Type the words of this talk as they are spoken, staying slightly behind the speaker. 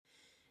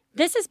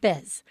This is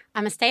Biz.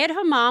 I'm a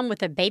stay-at-home mom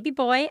with a baby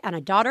boy and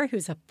a daughter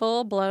who's a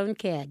full-blown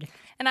kid.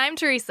 And I'm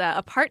Theresa,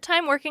 a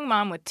part-time working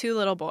mom with 2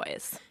 little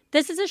boys.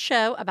 This is a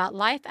show about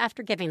life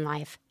after giving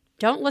life.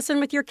 Don't listen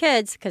with your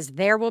kids, because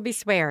there will be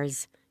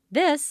swears.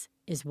 This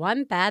is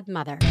One Bad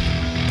Mother.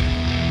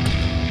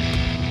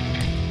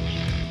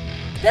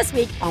 This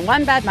week on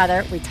One Bad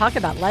Mother, we talk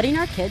about letting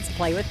our kids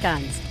play with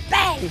guns.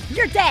 Bang!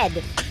 You're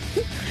dead!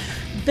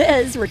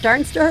 Biz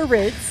returns to her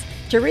roots.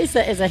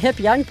 Theresa is a hip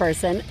young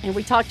person, and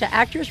we talk to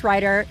actress,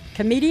 writer,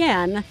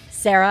 comedian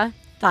Sarah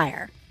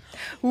Thyre.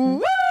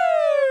 Woo!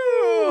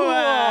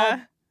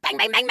 Bang,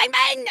 bang, bang, bang,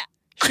 bang!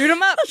 Shoot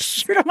 'em up.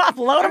 Shoot 'em up.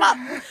 Load 'em up.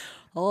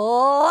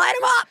 Light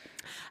 'em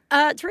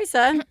up.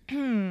 Teresa,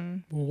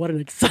 what an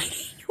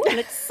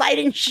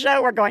exciting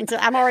show we're going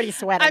to. I'm already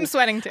sweating. I'm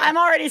sweating too. I'm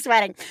already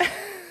sweating.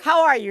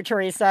 How are you,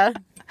 Teresa?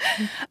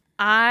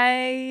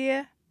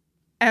 I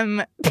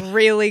am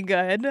really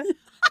good.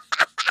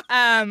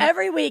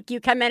 Every week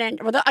you come in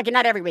and, okay,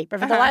 not every week, but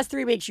for the last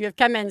 3 weeks you have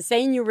come in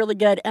saying you're really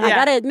good. And I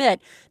got to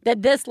admit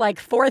that this,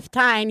 fourth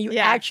time, you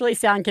actually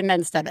sound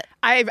convinced of it.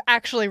 I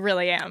actually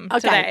really am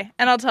today.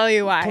 And I'll tell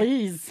you why.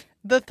 Please.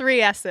 The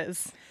 3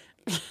 S's.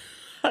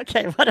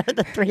 Okay, what are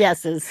the 3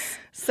 S's?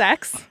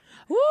 Sex.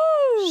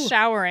 Woo!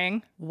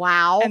 Showering.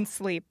 Wow. And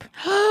sleep.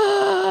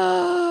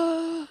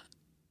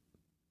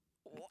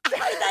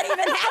 How did that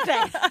even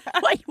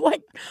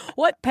happen?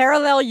 What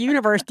parallel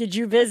universe did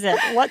you visit?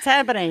 What's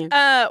happening?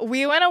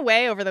 We went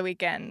away over the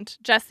weekend,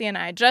 Jesse and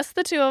I, just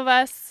the 2 of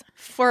us,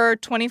 for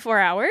 24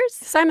 hours.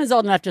 Simon's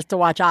old enough just to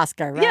watch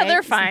Oscar, right? Yeah,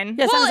 they're fine.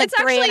 Yeah, well, it's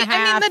three actually, and a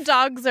half. the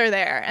dogs are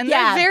there, and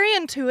they're very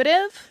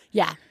intuitive.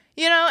 Yeah.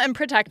 You know, and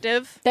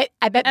protective.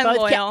 I bet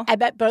loyal. I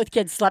bet both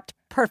kids slept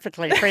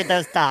perfectly for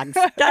those dogs.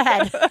 Go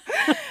ahead.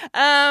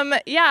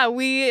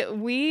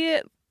 We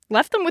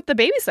left them with the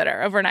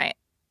babysitter overnight.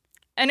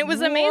 And it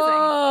was amazing.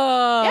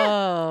 Whoa.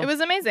 Yeah, it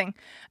was amazing.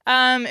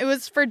 It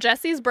was for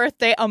Jesse's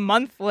birthday a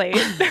month late.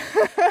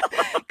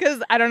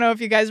 Because I don't know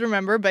if you guys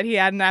remember, but he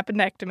had an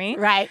appendectomy.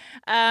 Right.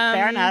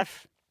 Fair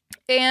enough.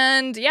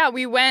 And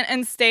we went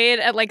and stayed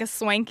at a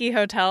swanky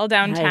hotel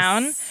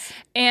downtown. Nice.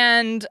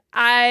 And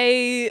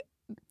I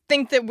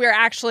think that we're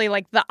actually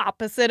the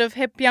opposite of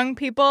hip young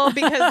people,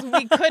 because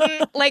we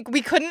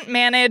couldn't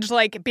manage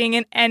being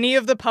in any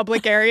of the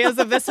public areas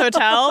of this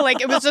hotel.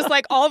 It was just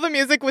all the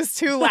music was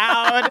too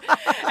loud,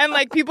 and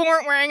people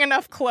weren't wearing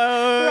enough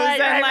clothes,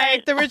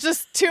 right. There was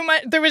just too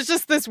much. There was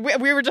just this.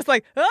 We were just go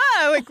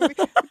back to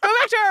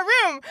our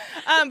room.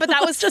 But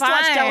that was just fine.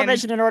 watch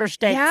television and order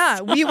steaks.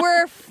 Yeah, we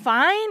were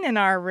fine in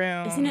our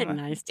room. Isn't it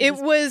nice? It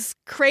was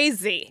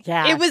crazy.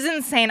 Yeah, it was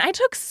insane. I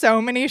took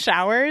so many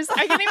showers.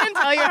 I can't even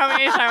tell you how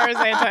many showers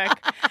I took.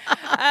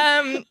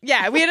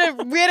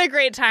 We had a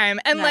great time.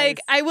 And nice.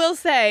 I will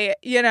say,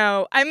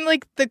 I'm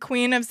the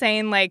queen of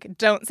saying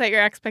don't set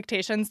your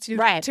expectations too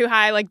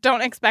high.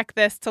 Don't expect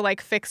this to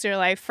fix your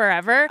life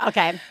forever.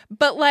 Okay.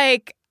 But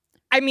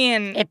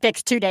it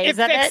fixed 2 days of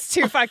it. It fixed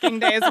 2 fucking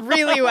days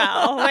really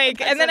well.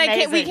 And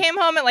then we came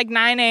home at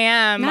 9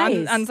 a.m.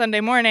 Nice. on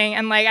Sunday morning,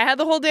 and I had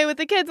the whole day with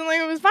the kids, and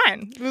it was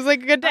fine. It was a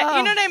good day. Oh,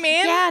 you know what I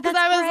mean? Yeah, that's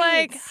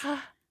I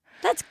was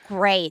that's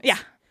great. Yeah.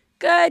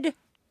 Good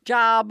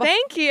job.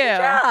 Thank you. Good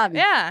job.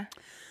 Yeah.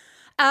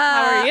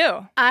 How are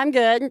you? I'm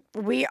good.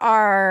 We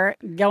are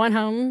going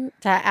home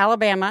to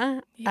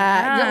Alabama.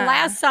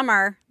 Last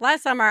summer,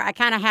 I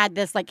kind of had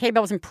this,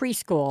 K-Bell was in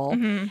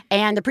preschool,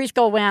 and the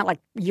preschool went,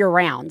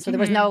 year-round. So there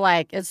was no,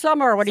 it's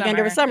summer. What are you going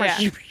to do with summer? Yeah.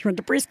 She went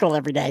to preschool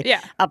every day,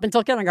 up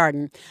until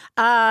kindergarten.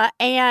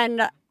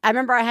 And I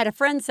remember I had a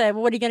friend say,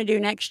 well, what are you going to do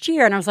next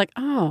year? And I was like,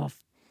 oh,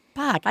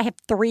 fuck, I have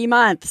 3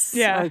 months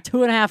or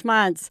 2.5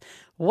 months.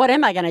 What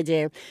am I going to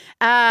do?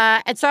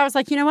 And so I was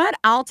like, you know what?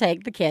 I'll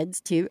take the kids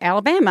to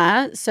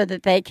Alabama so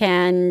that they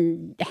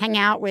can hang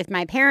out with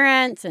my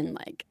parents. And,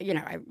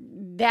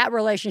 that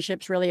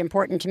relationship's really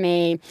important to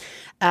me,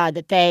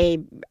 that they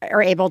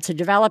are able to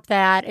develop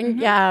that.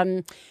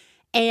 And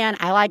and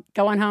I like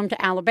going home to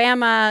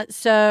Alabama.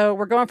 So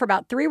we're going for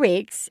about 3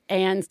 weeks.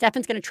 And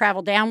Stefan's going to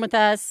travel down with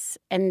us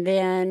and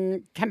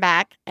then come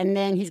back. And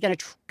then he's going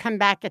to come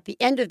back at the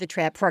end of the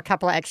trip for a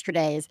couple of extra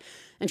days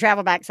and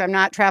travel back. So I'm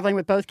not traveling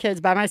with both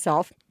kids by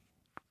myself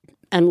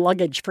and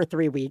luggage for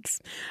 3 weeks.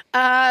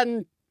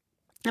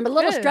 I'm a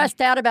little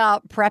stressed out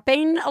about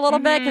prepping a little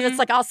bit, because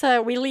it's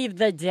also we leave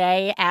the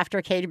day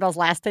after Katie Bell's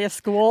last day of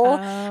school.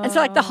 And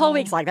so the whole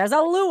week's there's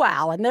a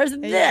luau and there's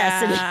this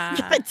and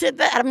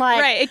that. I'm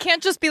like, right. It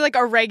can't just be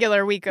a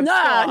regular week of school.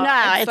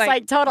 No.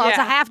 It's total. It's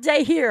a half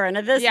day here and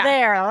a this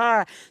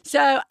there.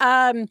 So,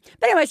 but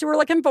anyway, so we're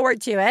looking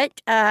forward to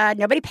it.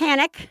 Nobody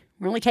panic.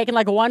 We're only taking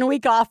 1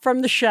 week off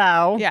from the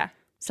show. Yeah.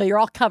 So you're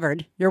all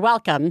covered. You're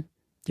welcome.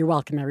 You're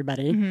welcome,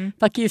 everybody.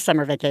 Fuck you,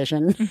 summer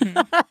vacation.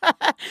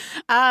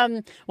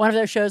 One of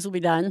those shows will be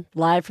done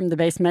live from the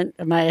basement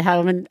of my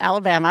home in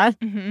Alabama.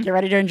 Get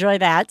ready to enjoy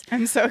that.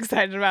 I'm so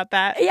excited about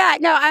that. Yeah,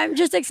 no, I'm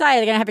just excited.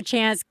 They're going to have a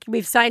chance.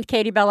 We've signed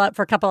Katie Bell up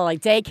for a couple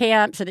of day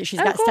camps so that she's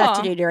got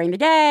stuff to do during the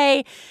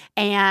day.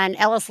 And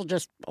Ellis will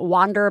just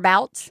wander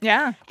about.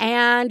 Yeah.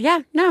 And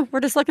we're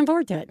just looking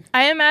forward to it.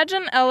 I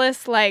imagine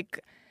Ellis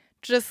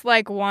just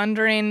like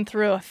wandering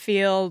through a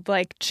field,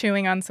 like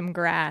chewing on some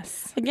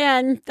grass.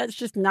 Again, that's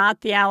just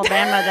not the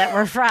Alabama that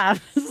we're from.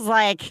 It's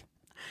like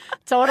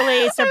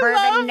totally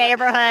suburban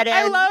neighborhood.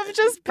 I love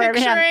just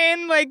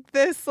picturing like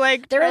this,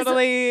 like there's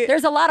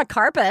a lot of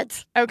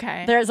carpet.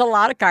 Okay. There's a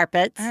lot of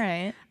carpet. All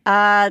right.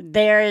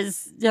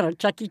 There's,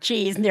 Chuck E.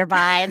 Cheese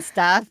nearby and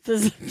stuff.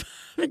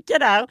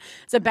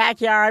 It's a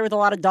backyard with a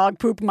lot of dog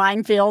poop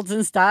minefields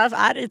and stuff.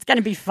 It's going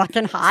to be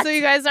fucking hot. So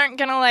you guys aren't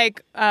going to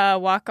like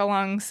walk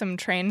along some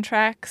train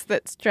tracks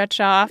that stretch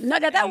off? No,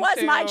 that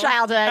was my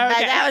childhood.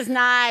 Okay.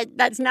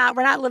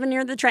 We're not living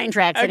near the train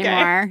tracks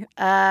anymore.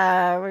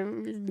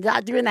 We're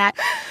not doing that.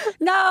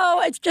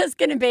 No, it's just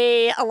going to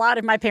be a lot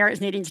of my parents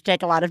needing to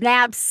take a lot of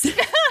naps.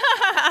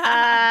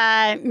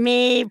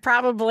 Me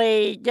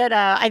probably,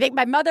 I think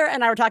my mother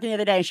and I were talking the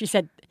other day and she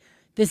said,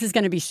 this is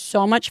going to be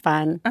so much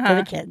fun for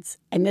the kids.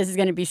 And this is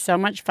going to be so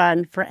much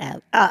fun for,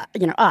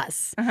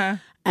 us. And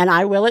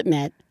I will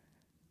admit,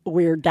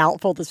 we're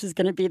doubtful this is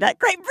going to be that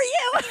great for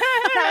you.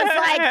 I was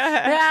like,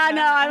 yeah,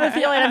 no, I have a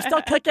feeling I'm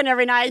still cooking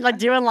every night, like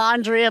doing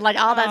laundry and like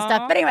all that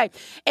stuff. But anyway,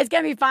 it's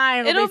going to be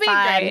fine. It'll be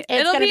fine. Great.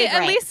 It'll be great.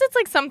 At least it's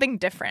like something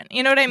different.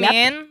 You know what I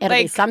mean? It'll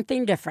be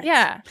something different.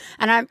 Yeah.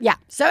 And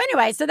So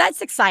anyway, so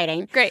that's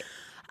exciting. Great.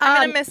 I'm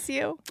going to miss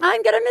you.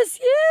 I'm going to miss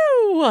you.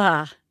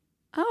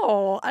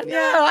 Oh, I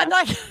know. I'm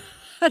like,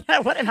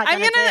 what am I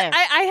going to do?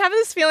 I have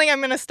this feeling I'm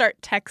going to start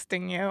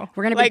texting you.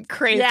 We're going to be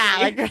crazy.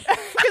 Yeah. Because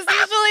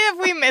usually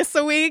if we miss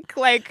a week,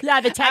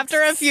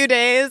 after a few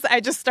days, I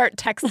just start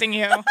texting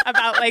you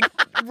about like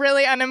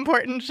really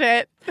unimportant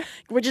shit.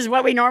 Which is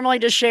what we normally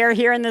just share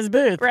here in this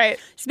booth. Right.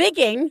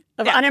 Speaking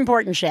of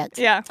unimportant shit.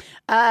 Yeah.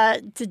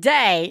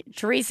 Today,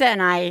 Theresa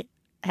and I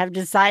have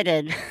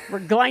decided we're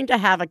going to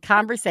have a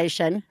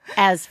conversation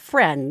as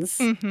friends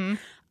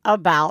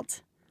about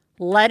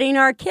letting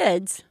our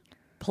kids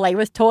play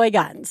with toy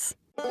guns.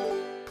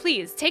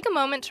 Please take a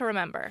moment to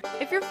remember,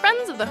 if you're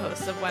friends of the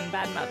hosts of One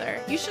Bad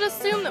Mother, you should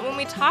assume that when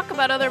we talk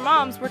about other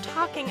moms, we're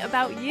talking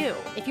about you.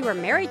 If you are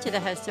married to the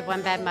hosts of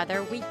One Bad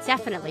Mother, we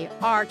definitely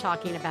are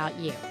talking about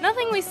you.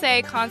 Nothing we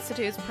say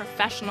constitutes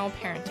professional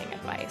parenting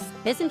advice.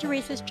 Biz and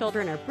Theresa's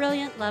children are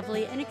brilliant,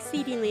 lovely, and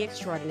exceedingly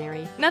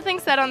extraordinary. Nothing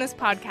said on this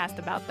podcast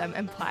about them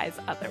implies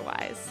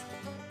otherwise.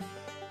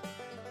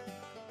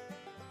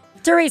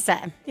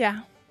 Theresa.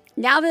 Yeah.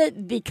 Now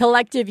that the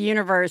collective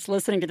universe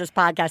listening to this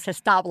podcast has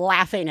stopped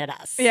laughing at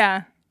us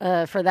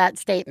for that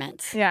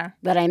statement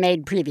that I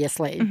made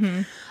previously,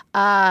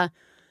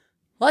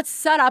 let's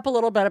set up a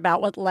little bit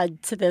about what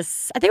led to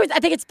this. I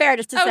think it's fair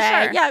just to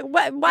say,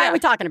 why are we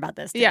talking about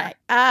this today?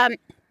 And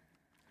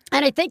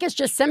I think it's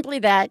just simply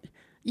that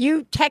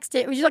you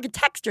texted, it was like a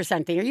text or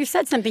something, or you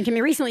said something to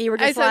me recently. You were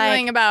just I said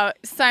something about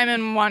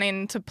Simon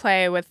wanting to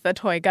play with the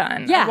toy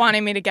gun. Yeah.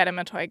 Wanting me to get him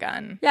a toy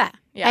gun. Yeah.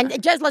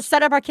 And just let's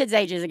set up our kids'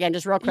 ages again,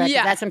 just real quick.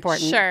 Yeah. That's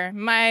important. Sure.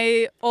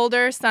 My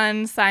older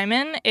son,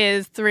 Simon,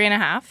 is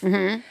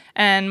 3.5.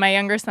 And my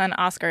younger son,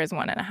 Oscar, is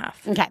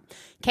 1.5. Okay.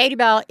 Katie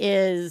Bell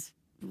is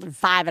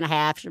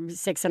 5.5. She'll be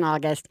 6 in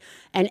August.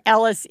 And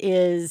Ellis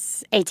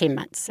is 18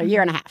 months, so a year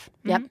and a half.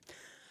 Yep.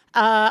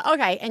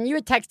 Okay, and you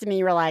had texted me.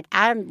 You were like,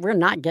 "We're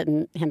not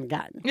getting him a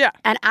gun." Yeah,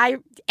 and I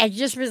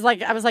just was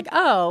like,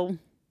 "Oh,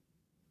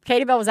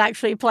 Katie Bell was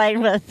actually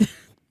playing with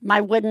my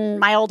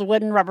old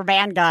wooden rubber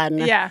band gun."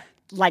 Yeah,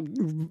 like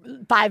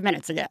 5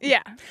 minutes ago.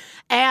 Yeah,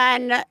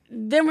 and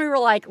then we were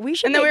like, "We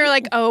should." And then we were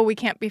like, "Oh, we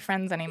can't be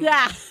friends anymore."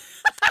 Yeah.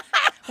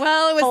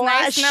 Well, it was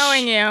nice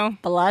knowing you.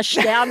 Flush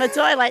down the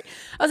toilet.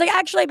 I was like,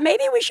 actually,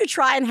 maybe we should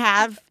try and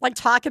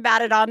talk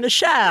about it on the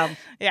show.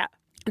 Yeah.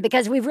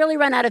 Because we've really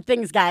run out of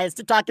things, guys,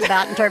 to talk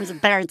about in terms of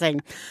parenting.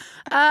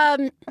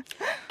 And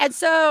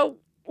so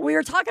we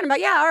were talking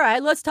about, all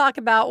right, let's talk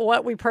about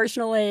what we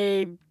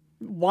personally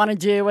want to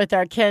do with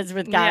our kids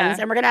with guns.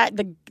 And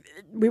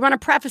we want to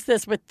preface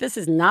this with, this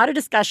is not a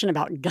discussion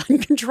about gun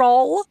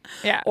control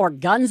or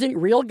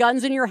real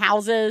guns in your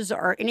houses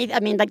or anything.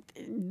 I mean, like,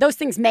 those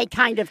things may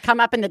kind of come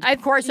up in the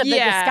course of the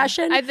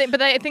discussion. I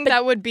think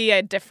that would be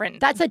a different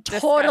That's a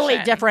totally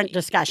different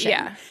discussion.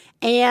 Yeah.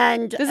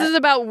 And this is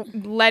about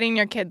letting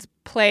your kids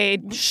play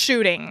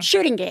shooting.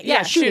 Shooting game.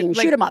 Yeah, shooting.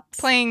 Like shoot 'em up.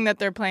 Playing that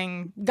they're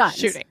playing guns.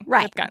 Shooting.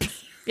 Right. With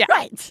guns. Yeah.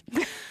 Right.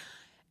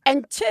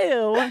 And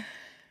 2,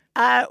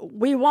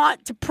 we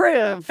want to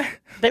prove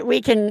that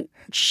we can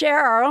share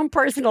our own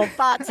personal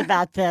thoughts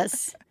about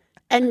this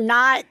and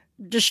not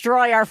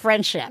destroy our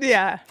friendship.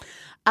 Yeah.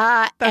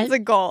 That's a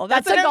goal.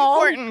 That's an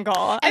important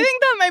goal. I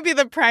think that might be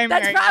the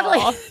primary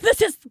goal.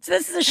 This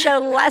is a show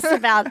less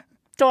about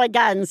toy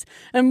guns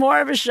and more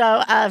of a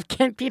show of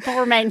can people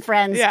remain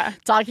friends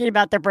talking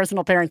about their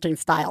personal parenting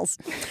styles.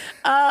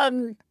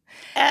 And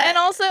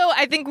also,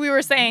 I think we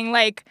were saying,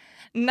 like,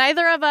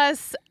 neither of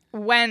us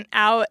went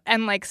out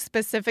and, like,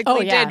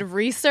 specifically did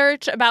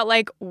research about,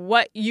 like,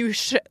 what you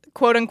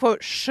quote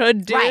unquote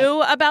should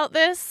do about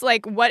this.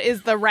 Like, what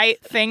is the right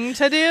thing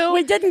to do?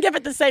 We didn't give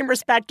it the same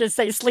respect as,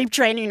 say, sleep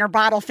training or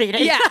bottle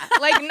feeding. Yeah,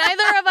 like,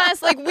 neither of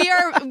us, like, we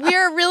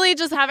are really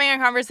just having a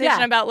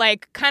conversation about,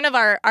 like, kind of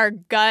our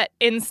gut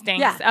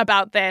instincts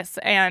about this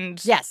and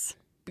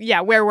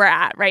where we're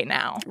at right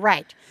now.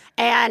 Right.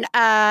 And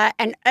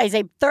as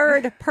a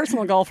third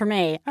personal goal for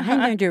me,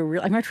 I'm going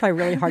to try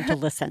really hard to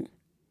listen.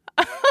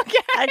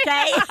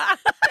 Okay.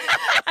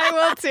 I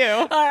will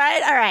too. All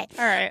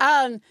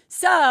right.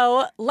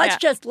 So let's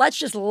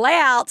just lay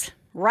out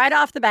right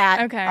off the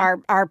bat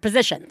our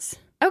positions.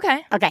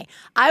 Okay.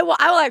 I will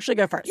actually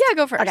go first. Yeah,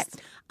 go first. Okay.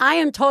 I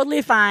am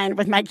totally fine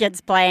with my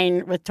kids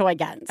playing with toy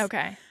guns.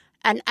 Okay.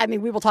 And I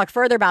mean, we will talk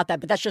further about that,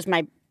 but that's just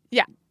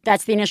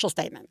that's the initial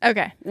statement.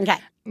 Okay.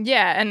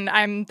 Yeah, and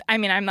I'm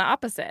the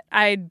opposite.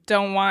 I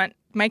don't want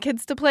my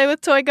kids to play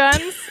with toy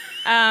guns.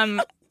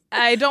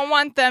 I don't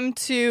want them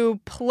to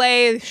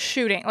play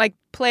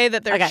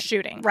that they're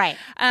shooting. Right.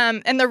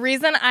 And the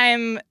reason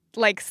I'm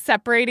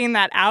separating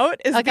that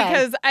out is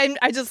because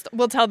I just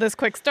will tell this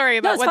quick story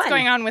about what's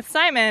going on with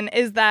Simon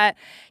is that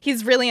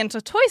he's really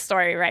into Toy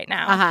Story right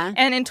now.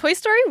 And in Toy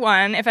Story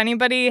 1, if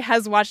anybody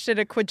has watched it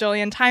a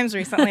quadrillion times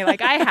recently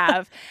like I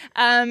have,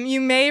 you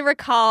may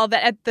recall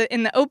that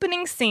in the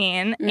opening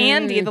scene,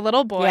 Andy, the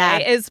little boy,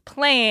 is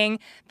playing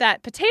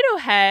that Potato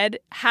Head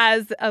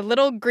has a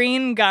little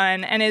green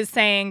gun and is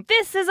saying,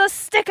 "This is a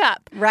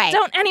stick-up. Right.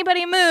 Don't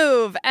anybody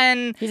move."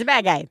 And he's a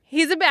bad guy.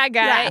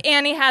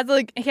 And he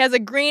has a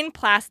green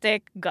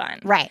plastic gun.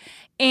 Right.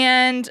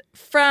 And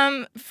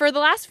for the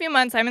last few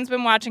months, Simon's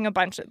been watching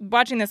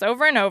this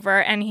over and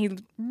over, and he's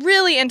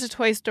really into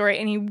Toy Story,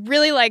 and he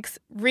really likes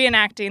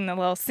reenacting the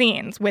little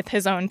scenes with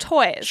his own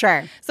toys.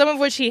 Sure. Some of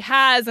which he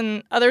has,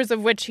 and others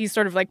of which he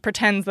sort of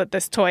pretends that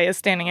this toy is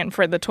standing in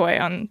for the toy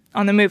on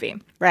the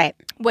movie. Right.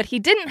 What he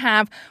didn't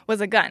have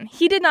was a gun.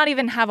 He did not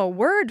even have a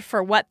word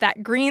for what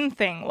that green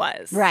thing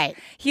was. Right.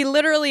 He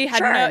literally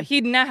had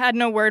had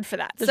no word for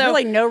that. There's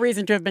really no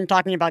reason to have been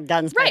talking about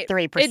guns by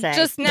 3%. It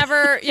just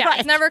never,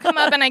 it's never come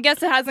up, and I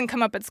guess it hasn't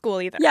come up at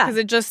school either. Yeah.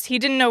 Because he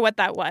didn't know what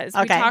that was.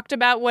 We talked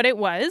about what it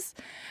was,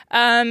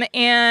 and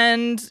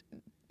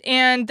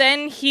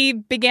then he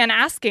began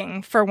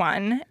asking for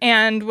one,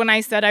 and when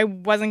I said I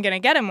wasn't going to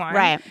get him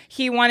one,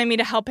 he wanted me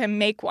to help him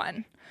make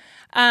one.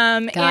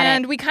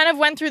 And we kind of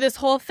went through this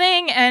whole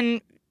thing,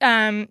 and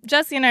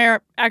Jesse and I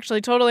are actually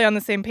totally on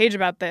the same page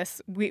about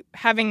this. We,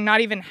 having not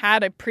even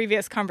had a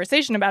previous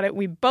conversation about it,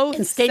 we both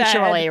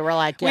instinctually were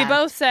like, we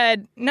both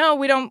said, no,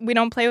 we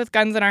don't play with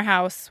guns in our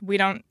house. We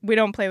don't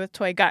play with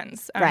toy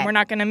guns. We're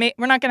not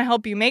gonna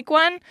help you make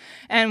one,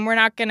 and we're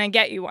not gonna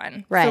get you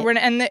one. Right. So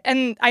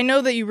and I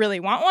know that you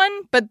really want one,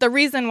 but the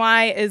reason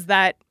why is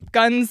that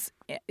guns,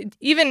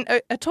 even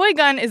a toy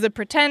gun is a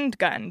pretend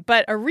gun,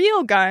 but a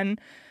real gun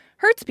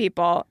hurts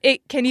people.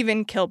 It can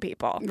even kill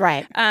people.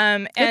 Right.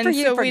 Good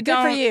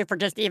for you for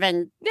just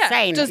even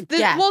saying well,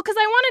 because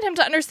I wanted him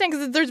to understand,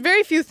 because there's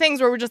very few things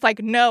where we're just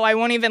like, no, I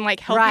won't even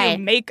help you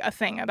make a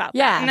thing about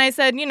that. And I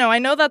said, I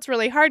know that's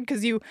really hard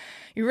because you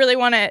really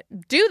want to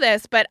do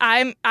this, but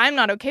I'm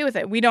not okay with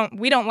it. We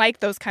don't like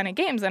those kind of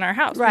games in our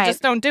house. We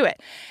just don't do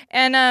it.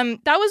 And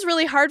that was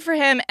really hard for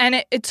him,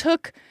 and it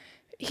took.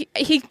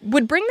 He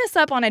would bring this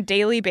up on a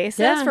daily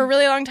basis for a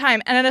really long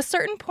time. And at a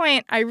certain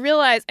point, I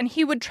realized, and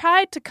he would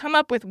try to come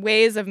up with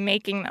ways of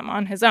making them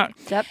on his own.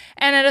 Yep.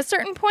 And at a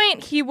certain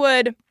point, he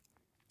would,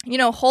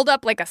 hold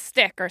up a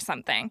stick or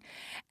something.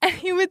 And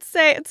he would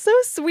say, it's so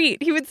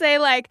sweet. He would say,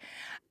 all right,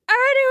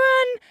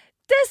 everyone,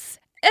 this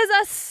is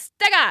a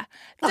sticker.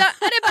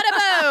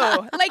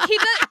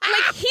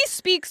 He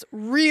speaks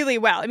really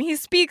well. I mean, he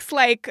speaks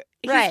like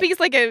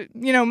a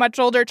much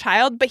older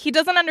child, but he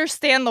doesn't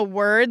understand the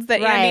words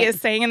that Andy is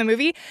saying in the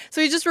movie.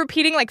 So he's just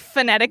repeating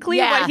phonetically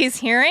what he's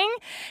hearing.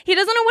 He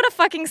doesn't know what a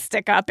fucking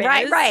stick up is.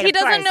 Right. He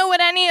doesn't know what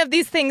any of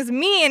these things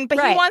mean, but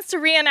he wants to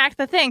reenact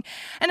the thing.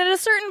 And at a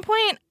certain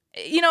point,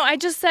 I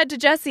just said to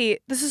Jesse,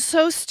 this is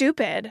so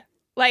stupid.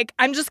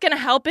 I'm just going to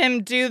help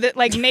him do that,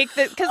 make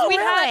the, because we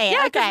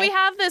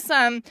have this,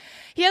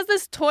 he has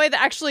this toy that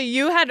actually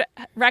you had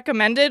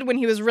recommended when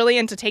he was really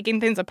into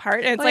taking things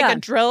apart. And it's a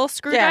drill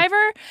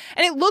screwdriver,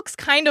 and it looks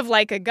kind of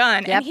like a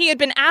gun. Yep. And he had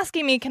been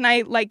asking me, can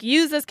I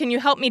use this? Can you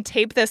help me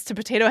tape this to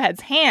Potato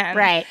Head's hand?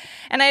 Right.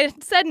 And I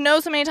said no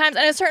so many times.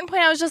 And at a certain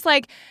point, I was just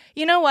like,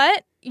 you know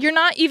what? You're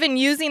not even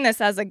using this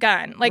as a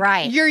gun.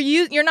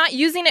 You're not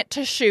using it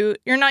to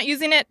shoot. You're not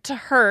using it to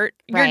hurt.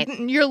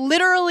 You're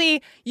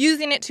literally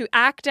using it to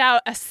act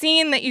out a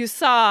scene that you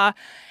saw.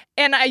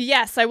 And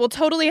I will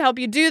totally help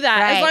you do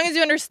that as long as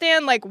you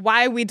understand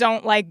why we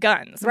don't like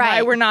guns,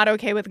 why we're not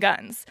okay with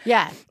guns.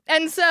 Yeah.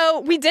 And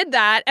so we did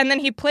that, and then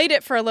he played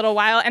it for a little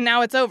while, and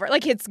now it's over.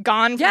 It's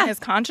gone from his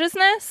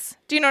consciousness.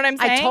 Do you know what I'm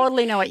saying? I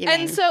totally know what you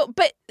mean. And so,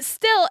 but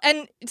still,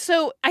 and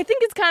so I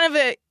think it's kind of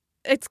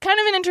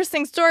an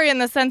interesting story in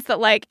the sense that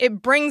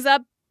it brings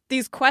up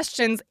these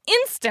questions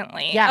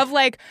instantly of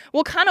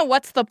well, kind of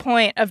what's the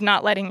point of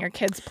not letting your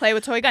kids play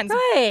with toy guns?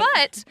 Right.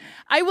 But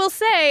I will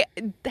say,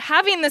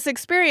 having this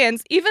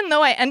experience, even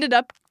though I ended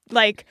up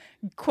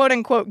quote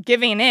unquote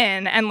giving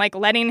in and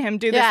letting him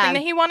do this thing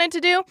that he wanted to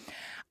do,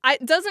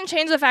 it doesn't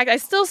change the fact I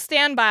still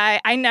stand by.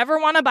 I never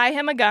want to buy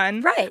him a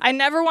gun. Right. I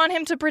never want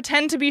him to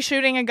pretend to be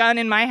shooting a gun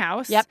in my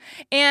house. Yep.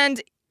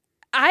 And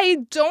I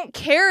don't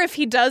care if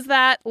he does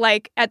that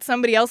like at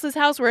somebody else's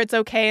house where it's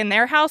okay in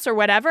their house or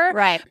whatever.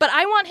 Right. But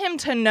I want him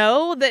to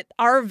know that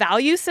our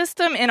value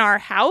system in our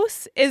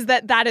house is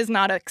that is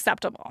not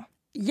acceptable.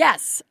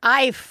 Yes,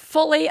 I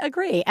fully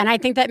agree. And I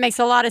think that makes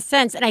a lot of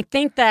sense. And I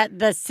think that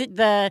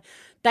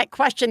that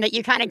question that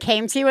you kind of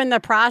came to in the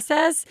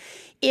process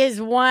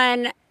is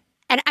one,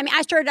 and I mean,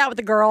 I started out with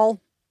a girl,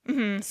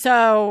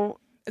 so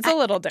it's a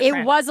little different.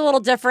 It was a little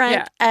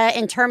different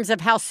in terms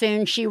of how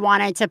soon she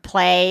wanted to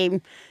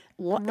play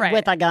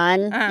with a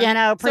gun, you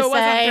know, per se.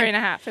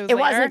 So it wasn't 3.5. It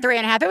wasn't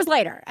 3.5. It was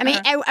later. I mean,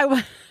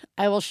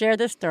 I will share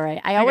this story.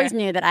 I always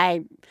knew that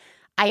I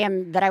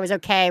was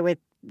okay with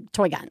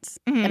toy guns.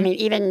 I mean,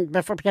 even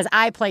before, because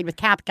I played with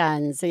cap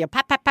guns. So you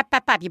pop, pop, pop,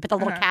 pop, pop. You put the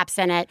little caps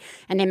in it,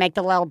 and they make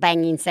the little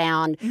banging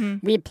sound.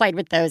 We played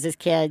with those as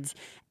kids.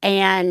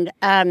 And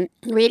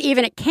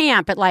even at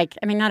camp, at like,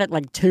 I mean, not at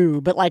like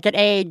 2, but like at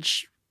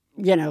age,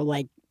 you know,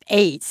 like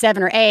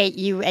 7 or 8,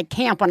 you at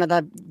camp, one of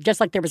the,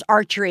 just like there was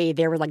archery,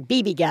 there were like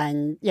BB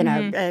gun, you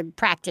know,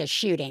 practice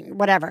shooting,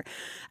 whatever.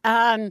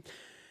 I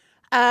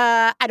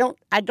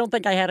don't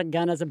think I had a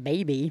gun as a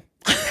baby.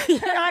 You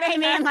know what I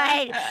mean?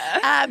 Like,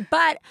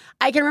 but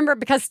I can remember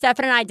because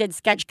Stefan and I did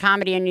sketch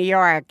comedy in New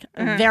York.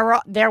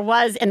 There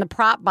was in the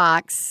prop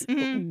box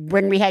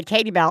when we had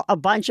Katie Bell a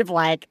bunch of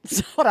like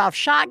sort of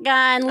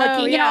shotgun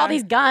looking, you know, all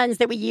these guns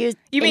that we used.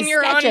 You mean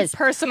your sketches. Own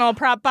personal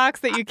prop box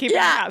that you keep in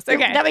your house?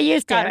 Okay, that we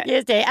used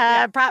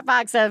to. Prop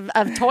box of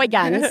toy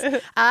guns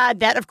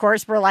that of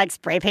course were like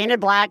spray painted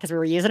black because we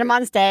were using them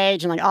on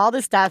stage and like all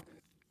this stuff.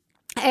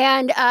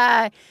 And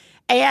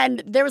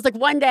there was like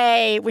one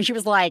day when she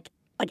was like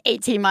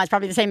 18 months,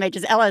 probably the same age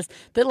as Ellis,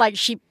 that like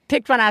she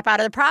picked one up out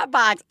of the prop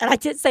box. And I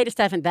did say to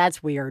Stefan,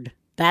 that's weird.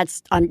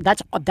 That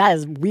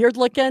is weird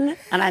looking.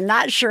 And I'm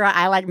not sure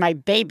I like my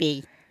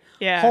baby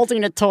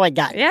holding a toy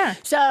gun. Yeah.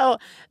 So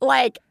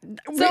like,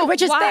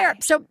 which is fair.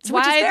 So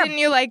why didn't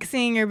you like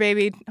seeing your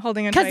baby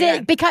holding a toy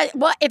gun? Because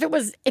if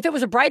it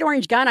was a bright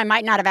orange gun, I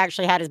might not have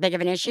actually had as big of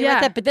an issue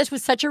with it. But this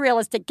was such a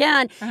realistic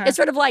gun. It's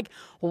sort of like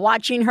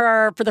watching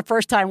her for the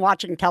first time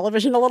watching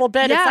television a little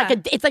bit. Yeah.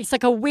 It's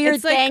like a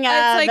weird thing.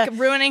 It's like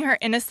ruining her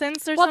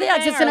innocence or something. Well,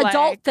 yeah, it's an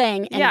adult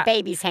thing in a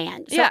baby's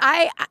hand. So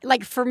I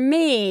like, for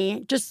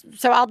me,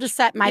 I'll just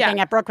set my thing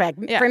up real quick.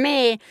 Yeah. For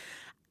me,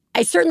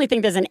 I certainly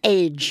think there's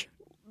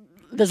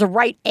a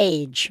right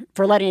age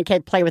for letting a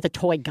kid play with a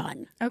toy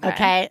gun.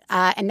 Okay?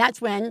 And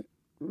that's when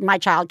my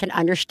child can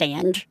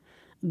understand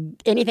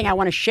anything I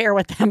want to share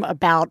with them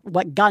about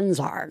what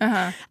guns are.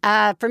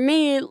 For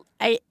me,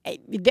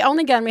 the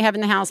only gun we have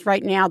in the house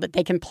right now that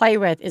they can play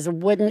with is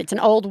it's an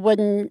old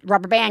wooden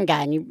rubber band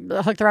gun. You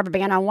hook the rubber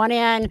band on one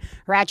end,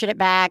 ratchet it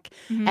back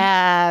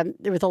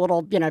with a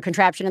little, you know,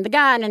 contraption in the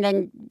gun, and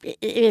then it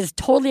is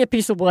totally a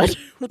piece of wood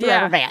with the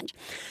rubber band.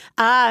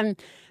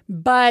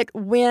 But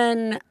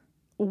when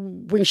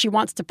she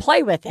wants to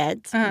play with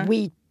it,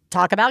 we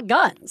talk about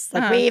guns.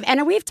 Like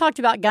we've talked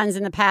about guns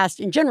in the past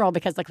in general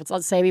because, like,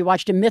 let's say we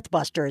watched a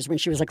Mythbusters when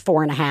she was like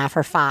 4.5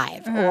 or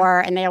 5,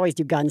 and they always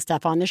do gun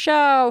stuff on the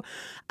show.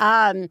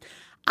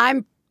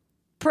 I'm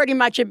pretty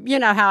much, you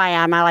know how I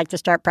am. I like to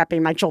start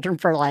prepping my children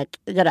for, like,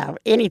 you know,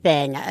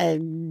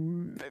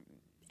 anything.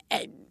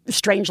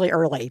 Strangely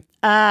early.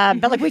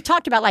 But like we've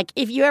talked about, like,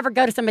 if you ever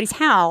go to somebody's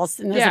house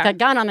and there's like a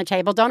gun on the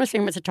table, don't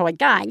assume it's a toy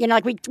gun. You know,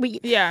 like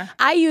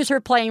I use her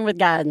playing with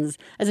guns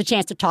as a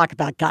chance to talk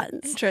about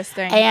guns.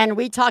 Interesting. And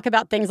we talk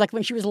about things like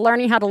when she was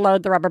learning how to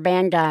load the rubber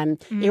band gun,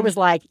 it was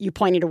like you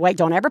pointed away.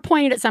 Don't ever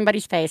point it at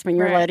somebody's face when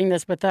you're loading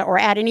this or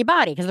at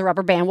anybody, because the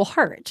rubber band will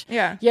hurt.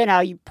 Yeah. You know,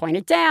 you point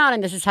it down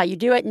and this is how you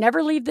do it.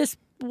 Never leave this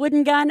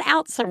wooden gun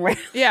out somewhere.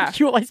 Yeah.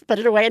 You always put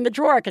it away in the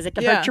drawer because it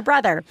could hurt your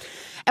brother.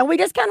 And we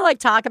just kind of like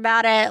talk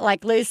about it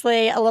like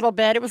loosely a little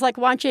bit. It was like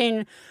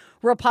watching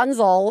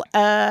Rapunzel,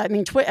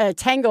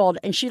 Tangled,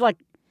 and she like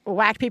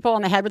whacked people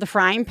on the head with a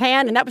frying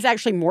pan. And that was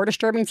actually more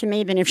disturbing to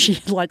me than if she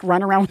had like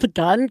run around with a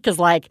gun, because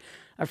like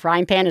a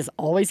frying pan is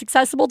always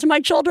accessible to my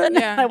children.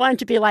 Yeah. I wanted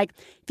to be like,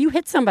 if you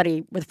hit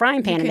somebody with a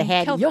frying pan in the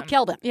head, you'll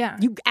kill them. Yeah.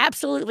 You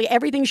absolutely,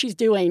 everything she's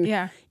doing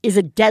is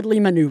a deadly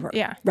maneuver.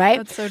 Yeah. Right?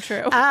 That's so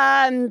true.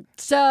 And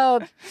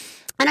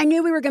I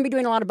knew we were going to be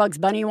doing a lot of Bugs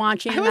Bunny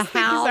watching in the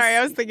house.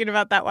 I was thinking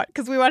about that one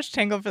because we watched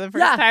Tangled for the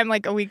first time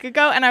like a week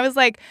ago, and I was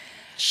like,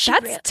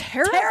 that's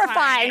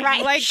terrifying,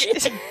 right? Like, she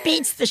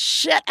beats the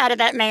shit out of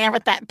that man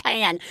with that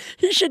pan.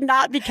 He should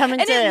not be coming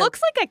and to. And it looks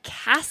like a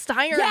cast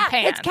iron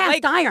pan. Yeah, it's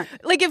cast iron.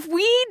 Like if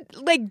we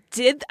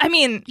did, I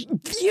mean,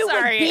 you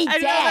would be dead. I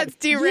know that's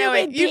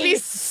derailing. You'd be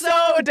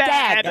so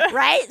dead,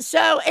 right?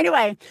 So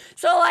anyway,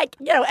 like,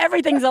 you know,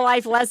 everything's a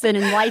life lesson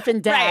in life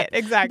and death. Right,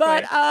 exactly.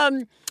 But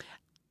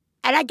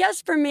and I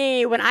guess for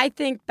me, when I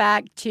think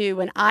back to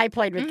when I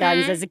played with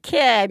guns as a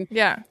kid,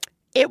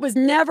 it was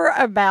never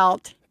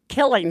about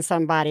killing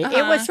somebody.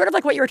 It was sort of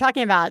like what you were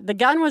talking about. The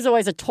gun was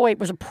always a toy. It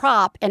was a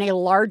prop in a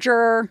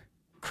larger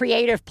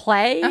creative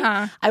play.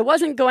 I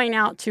wasn't going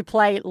out to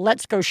play,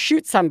 let's go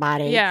shoot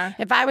somebody. Yeah.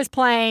 If I was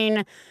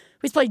playing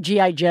We just played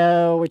G.I.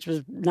 Joe, which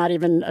was not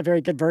even a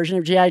very good version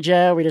of G.I.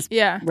 Joe. We just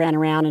ran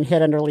around and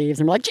hid under leaves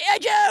and we're like, G.I.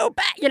 Joe,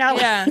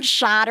 like,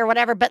 shot or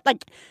whatever. But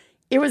like,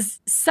 it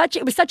was such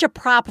a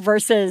prop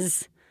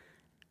versus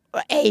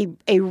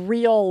a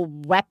real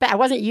weapon. I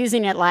wasn't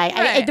using it like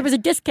there was a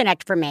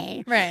disconnect for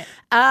me. Right.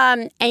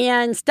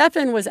 And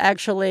Stefan was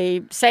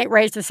actually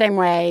raised the same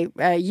way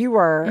you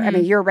were. I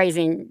mean, you're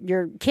raising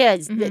your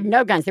kids,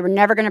 no guns. They were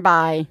never going to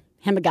buy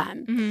him a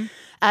gun.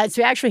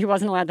 So actually, he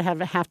wasn't allowed to have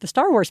half the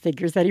Star Wars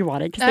figures that he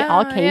wanted because they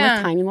all came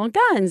with tiny little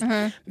guns.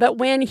 But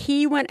when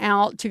he went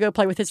out to go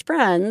play with his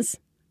friends,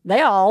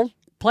 they all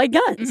played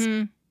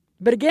guns.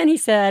 But again, he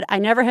said, I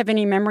never have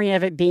any memory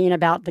of it being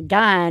about the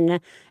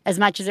gun as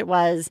much as it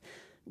was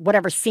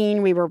whatever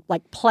scene we were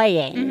like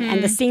playing.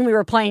 And the scene we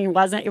were playing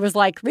it was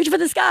like, reach for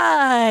the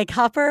sky,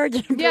 Copper.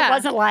 It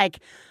wasn't like,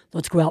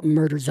 let's go out and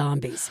murder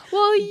zombies.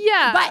 Well,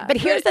 yeah. But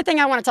here's the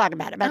thing I want to talk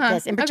about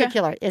this in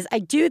particular is I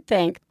do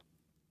think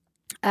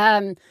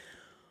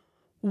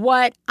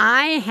what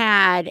I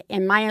had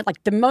in my,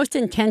 like the most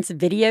intense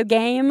video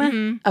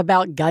game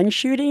about gun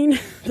shooting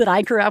that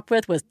I grew up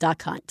with was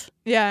Duck Hunt.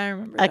 Yeah, I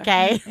remember that.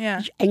 Okay?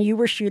 Yeah. And you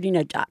were shooting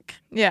a duck.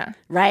 Yeah.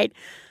 Right?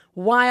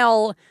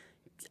 While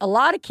a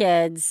lot of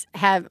kids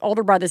have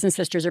older brothers and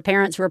sisters or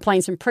parents who are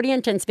playing some pretty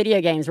intense video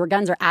games where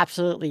guns are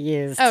absolutely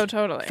used. Oh,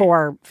 totally.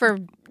 For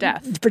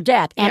death. For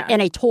death and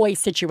in a toy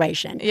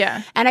situation.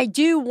 Yeah. And I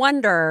do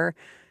wonder,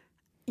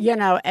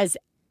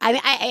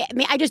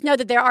 I just know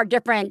that there are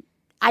different.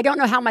 I don't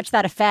know how much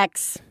that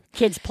affects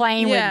kids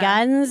playing with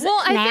guns.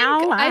 Well,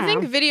 I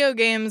think know. video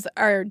games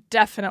are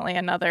definitely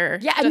another.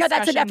 Yeah, no,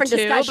 that's a different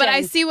discussion. But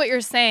I see what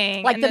you're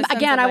saying. Like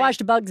I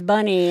watched Bugs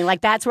Bunny. Like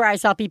that's where I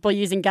saw people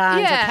using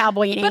guns, or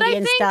cowboy and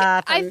Indian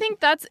stuff. I think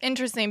that's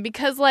interesting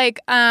because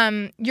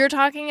you're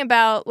talking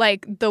about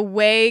like the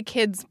way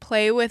kids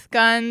play with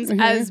guns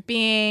as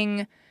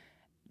being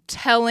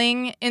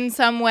telling in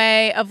some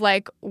way of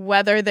like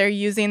whether they're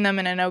using them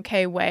in an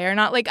okay way or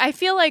not. Like I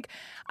feel like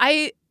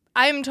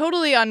I'm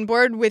totally on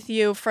board with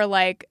you for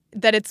like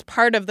that it's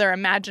part of their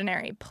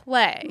imaginary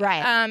play.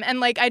 Right. And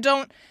like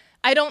I'm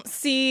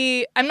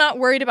not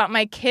worried about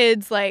my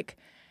kids like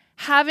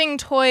having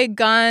toy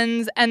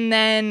guns and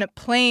then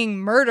playing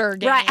murder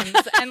games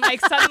and like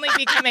suddenly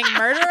becoming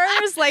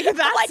murderers. Like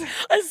that's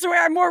I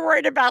swear I'm more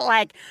worried about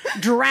like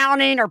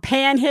drowning or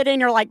pan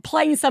hitting or like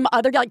playing some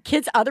other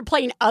kids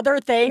playing other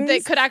things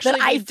that could actually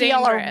that be I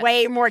feel dangerous. Are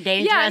way more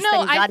dangerous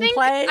than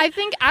gunplay. I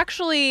think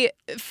actually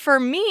for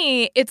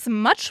me it's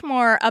much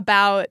more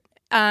about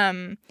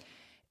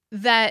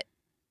that.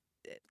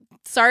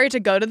 Sorry to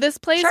go to this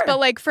place, but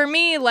like for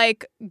me,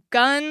 like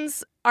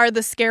guns are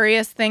the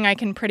scariest thing I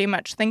can pretty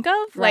much think of.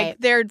 Right. Like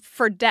they're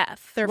for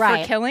death. They're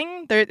for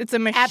killing. It's a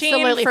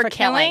machine for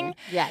killing.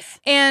 Yes.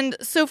 And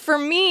so for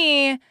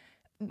me,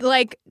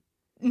 like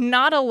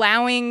not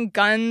allowing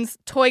guns,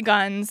 toy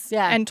guns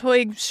and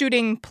toy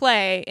shooting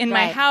play in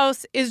my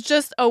house is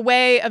just a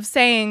way of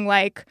saying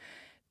like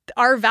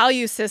our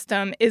value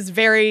system is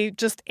very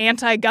just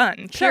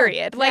anti-gun,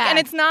 period. Like, and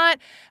it's not,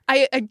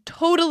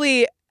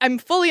 I'm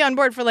fully on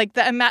board for like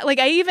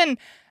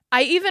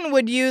I even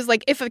would use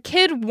like if a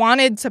kid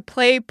wanted to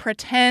play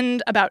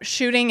pretend about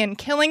shooting and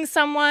killing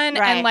someone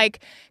and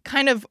like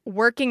kind of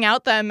working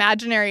out the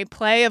imaginary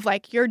play of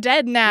like you're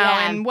dead now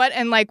and what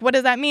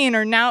does that mean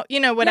or now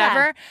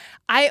whatever.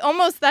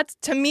 That's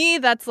to me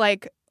that's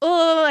like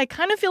I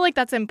kind of feel like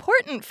that's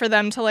important for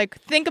them to like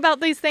think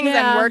about these things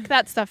and work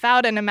that stuff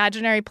out. And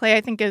imaginary play,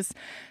 I think, is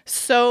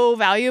so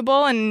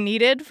valuable and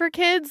needed for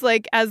kids,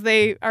 like as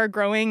they are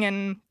growing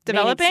and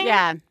developing.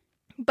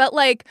 But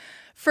like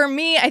for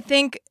me, I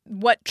think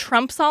what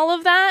trumps all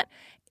of that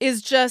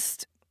is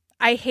just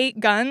I hate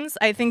guns.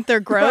 I think they're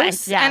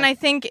gross, and I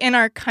think in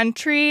our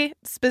country,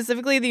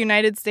 specifically the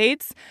United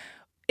States,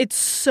 it's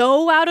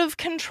so out of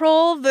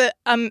control,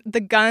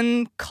 the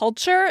gun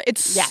culture.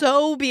 It's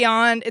so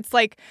beyond. It's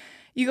like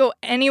you go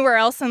anywhere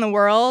else in the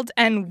world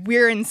and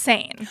we're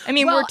insane. I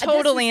mean, we're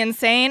totally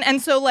insane.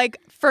 And so like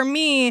for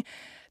me,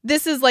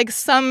 this is like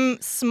some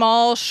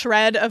small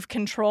shred of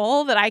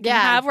control that I can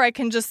have where I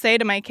can just say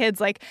to my kids,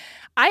 like,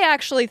 I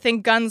actually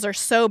think guns are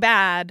so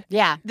bad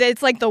that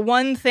it's like the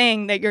one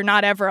thing that you're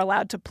not ever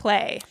allowed to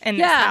play in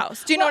this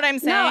house. Do you know what I'm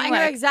saying? No, I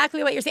know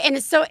exactly what you're saying. And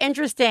it's so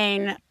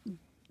interesting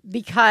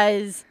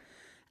because,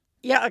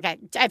 I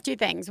have two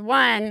things.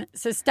 One,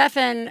 so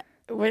Stefan,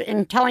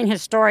 in telling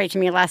his story to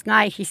me last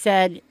night, he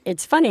said,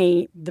 it's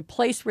funny, the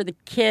place where the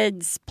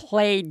kids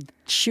played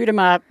shoot 'em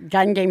up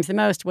gun games the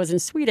most was in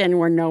Sweden,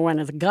 where no one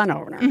is a gun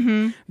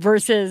owner,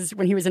 versus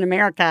when he was in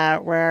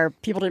America, where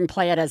people didn't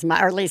play it as much,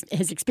 or at least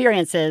his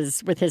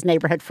experiences with his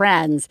neighborhood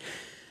friends.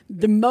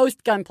 The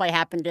most gunplay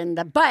happened in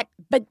the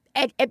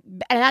and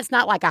that's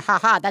not like a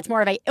ha-ha. That's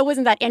more of a, it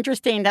wasn't that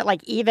interesting that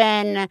like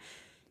even...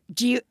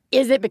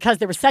 is it because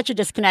there was such a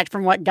disconnect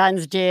from what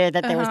guns did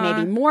that there was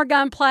maybe more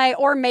gunplay,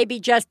 or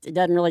maybe just it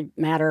doesn't really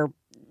matter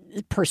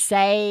per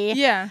se?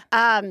 Yeah.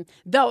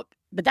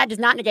 But that does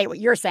not negate what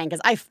you're saying,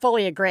 because I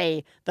fully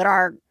agree that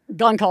our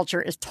gun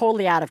culture is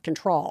totally out of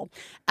control.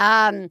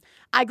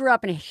 I grew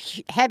up in a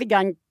heavy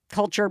gun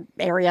culture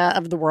area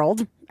of the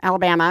world,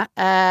 Alabama.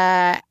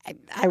 I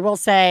will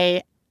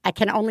say I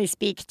can only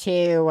speak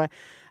to.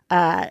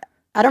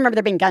 I don't remember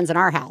there being guns in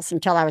our house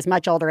until I was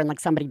much older and like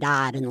somebody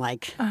died and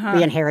like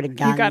we inherited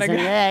guns.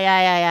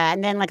 Yeah.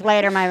 And then like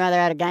later my mother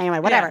had a gun. Anyway,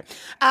 whatever.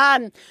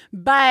 Yeah.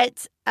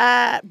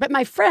 But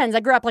my friends, I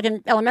grew up like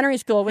in elementary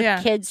school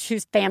with kids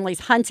whose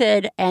families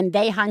hunted and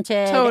they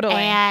hunted. Totally.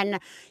 And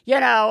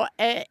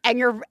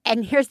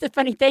and here's the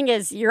funny thing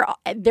is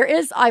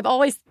I've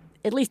always,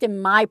 at least in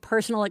my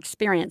personal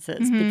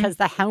experiences, because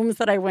the homes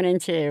that I went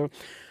into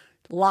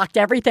locked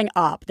everything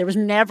up. There was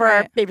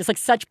never, it was like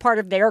such part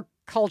of their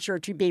culture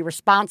to be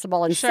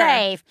responsible and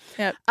safe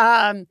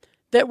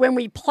that when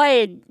we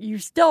played, you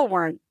still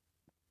weren't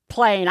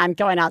playing, I'm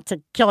going out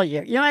to kill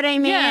you. You know what I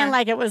mean? Yeah.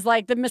 Like it was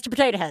like the Mr.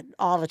 Potato Head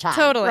all the time.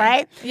 Totally.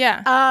 Right?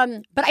 Yeah.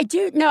 But I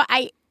do know,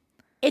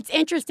 it's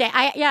interesting.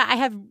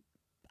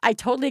 I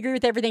totally agree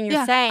with everything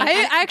you're saying.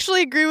 I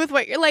actually agree with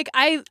what you're like.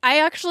 I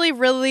actually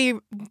really,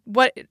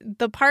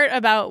 the part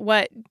about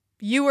what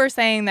you were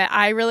saying that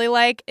I really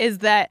like is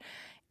that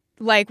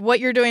like what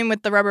you're doing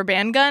with the rubber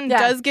band gun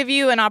does give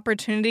you an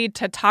opportunity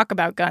to talk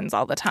about guns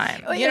all the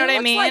time. You know what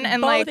I mean? Like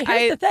and both, like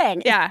here's the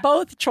thing.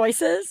 Both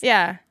choices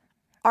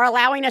are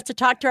allowing us to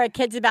talk to our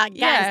kids about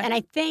guns. Yeah. And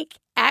I think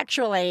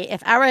actually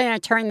if I were going to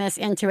turn this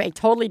into a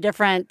totally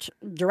different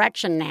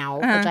direction now,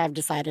 which I've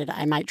decided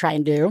I might try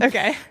and do.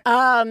 Okay.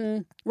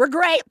 We're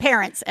great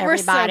parents,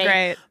 everybody. We're so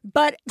great.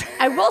 But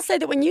I will say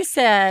that when you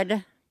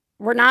said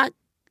we're not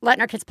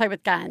letting our kids play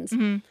with guns,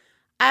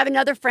 I have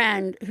another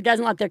friend who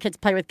doesn't let their kids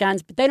play with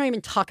guns, but they don't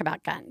even talk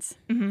about guns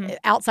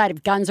outside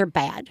of guns are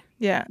bad.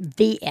 Yeah.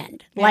 The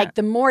end. Yeah. Like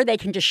the more they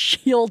can just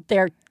shield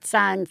their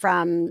son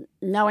from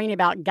knowing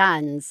about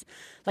guns,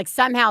 like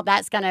somehow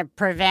that's going to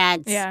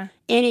prevent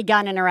any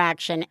gun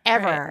interaction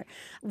ever,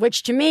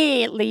 which to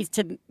me leads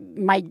to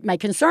my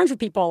concerns with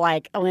people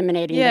like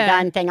eliminating the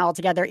gun thing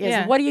altogether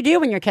is what do you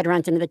do when your kid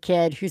runs into the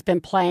kid who's been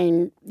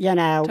playing,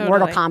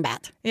 Mortal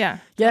Kombat? Yeah.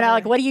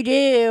 Like what do you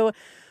do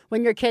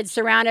when your kid's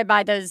surrounded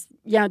by those,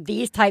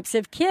 these types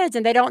of kids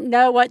and they don't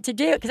know what to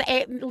do? Because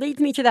it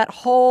leads me to that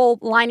whole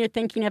line of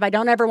thinking of I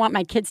don't ever want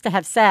my kids to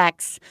have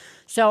sex.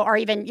 So, or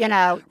even,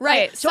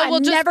 Right. So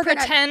we'll just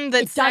pretend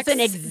that sex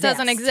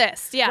doesn't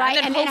exist. Yeah. Right?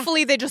 And then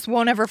hopefully they just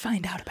won't ever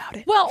find out about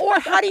it. Well, or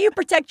how do you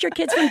protect your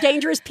kids from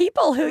dangerous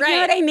people who, you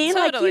know what I mean?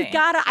 Totally. Like you've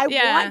got to, I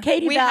want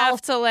Katie Bell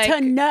to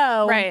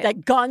know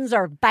that guns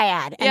are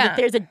bad and that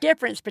there's a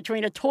difference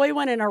between a toy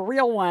one and a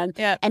real one.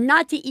 Yeah. And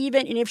not to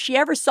even, and if she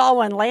ever saw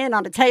one laying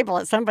on a table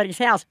at somebody's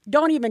house,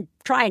 don't even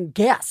try and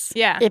guess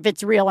if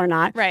it's real or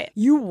not. Right.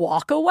 You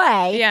walk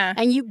away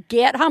and you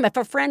get home. If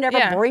a friend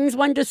ever brings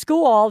one to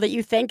school that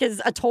you think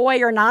is a toy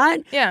or not,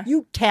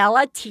 you tell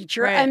a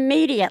teacher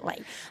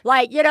immediately.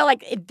 Like,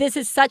 this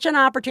is such an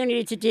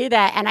opportunity to do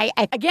that.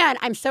 And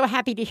I'm so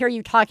happy to hear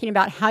you talking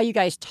about how you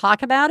guys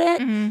talk about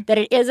it, that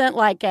it isn't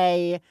like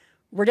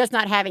we're just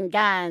not having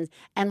guns.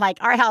 And like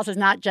our house is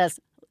not just,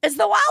 it's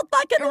the Wild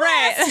fucking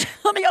West.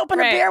 Let me open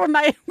a beer with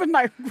my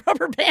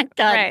rubber band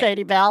gun,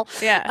 Katie Bell.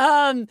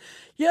 Yeah.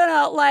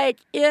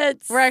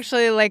 We're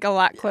actually like a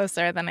lot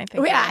closer than I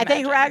think. Yeah, I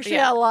think we're actually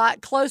a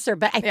lot closer.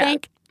 But I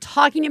think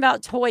talking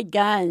about toy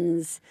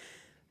guns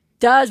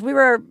we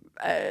were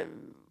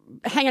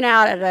hanging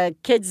out at a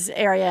kids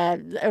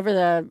area over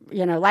the,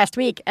 last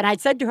week. And I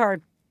said to her,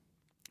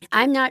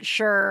 I'm not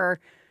sure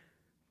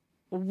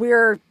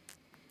we're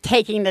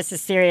taking this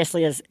as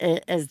seriously as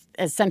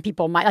some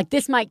people might. Like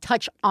this might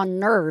touch on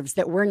nerves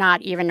that we're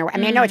not even. I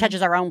mean, I know it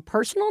touches our own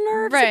personal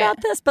nerves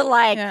about this, but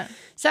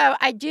so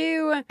I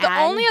do. The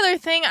only other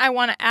thing I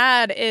want to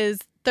add is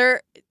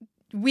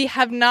we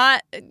have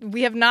not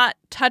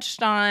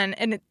touched on,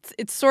 and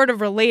it's sort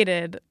of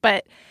related,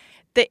 but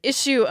the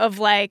issue of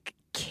like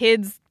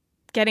kids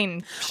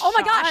getting oh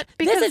my gosh,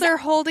 because they're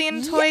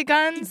holding toy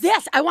guns.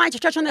 Yes, I wanted to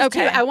touch on this too.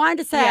 I wanted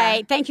to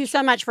say thank you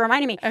so much for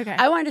reminding me. Okay.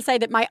 I wanted to say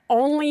that my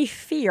only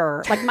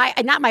fear,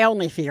 not my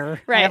only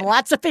fear, right? I have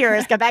lots of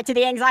fears. Go back to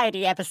the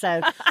anxiety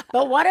episode.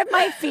 But one of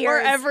my fears, or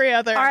every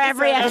other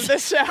episode of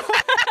this show.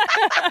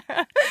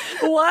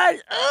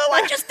 What? Oh,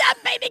 watch your step,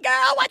 baby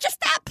girl. Watch your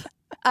step.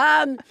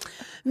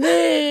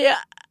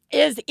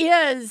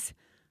 Is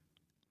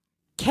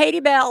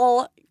Katie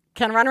Bell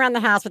can run around the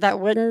house with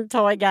that wooden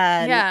toy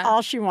gun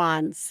all she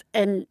wants,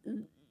 and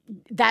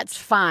that's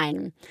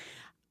fine.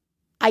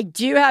 I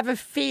do have a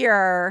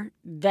fear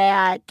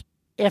that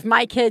if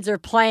my kids are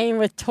playing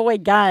with toy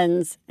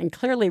guns, and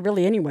clearly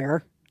really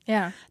anywhere,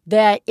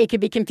 that it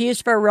could be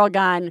confused for a real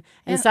gun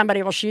and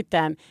somebody will shoot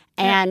them.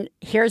 And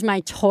here's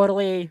my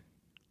totally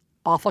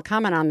awful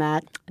comment on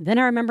that. Then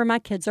I remember my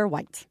kids are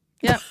white.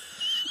 Yeah.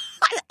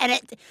 And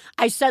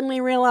I suddenly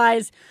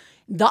realize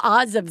the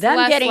odds of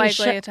them getting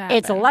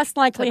it's less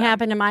likely to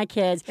happen to my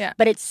kids. Yeah.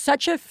 But it's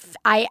such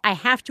I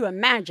have to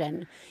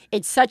imagine,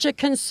 it's such a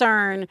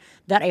concern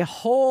that a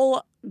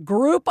whole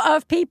group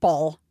of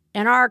people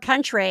in our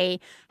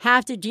country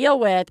have to deal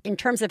with in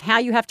terms of how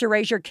you have to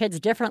raise your kids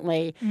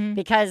differently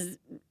because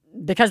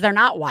they're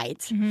not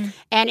white.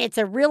 And it's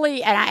a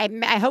really,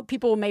 and I hope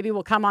people maybe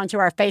will come onto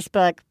our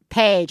Facebook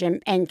page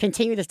and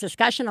continue this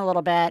discussion a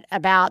little bit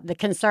about the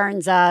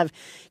concerns of,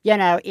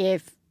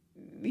 if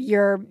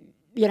you're,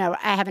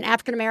 I have an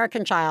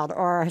African-American child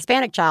or a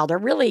Hispanic child or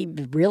really,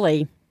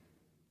 really,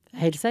 I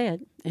hate to say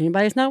it,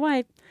 anybody who's not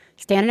white,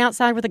 standing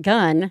outside with a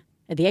gun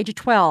at the age of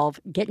 12,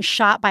 getting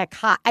shot by a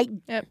cop.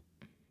 Yep.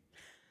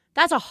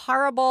 That's a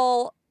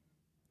horrible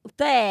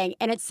thing,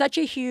 and it's such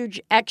a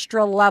huge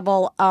extra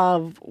level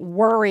of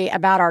worry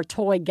about our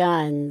toy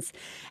guns.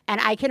 And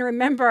I can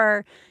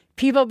remember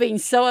people being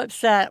so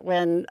upset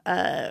when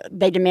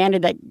they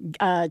demanded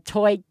that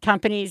toy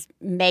companies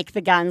make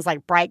the guns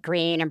like bright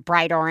green and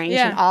bright orange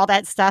and all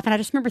that stuff. And I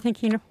just remember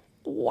thinking,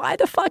 why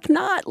the fuck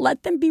not?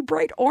 Let them be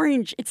bright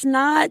orange. It's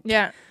not...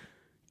 Yeah.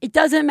 It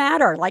doesn't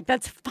matter. Like,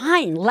 that's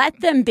fine. Let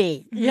them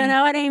be. Mm-hmm. You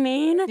know what I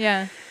mean?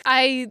 Yeah.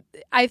 I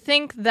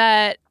think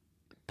that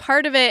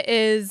part of it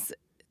is...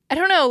 I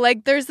don't know,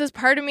 like, there's this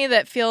part of me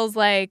that feels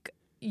like,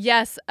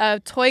 yes, a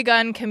toy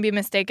gun can be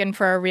mistaken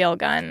for a real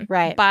gun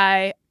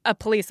by a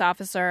police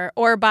officer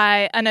or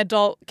by an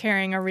adult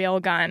carrying a real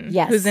gun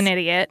who's an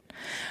idiot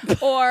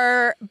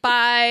or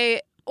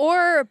by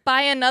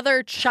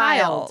another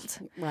child.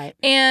 Right.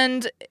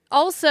 And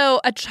also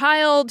a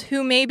child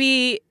who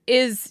maybe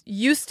is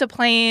used to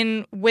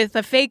playing with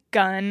a fake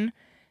gun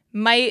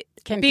might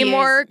be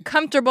more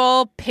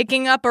comfortable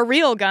picking up a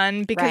real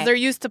gun because they're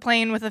used to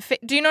playing with a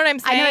do you know what I'm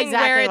saying? I know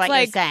exactly where it's what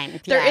like you're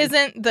saying. There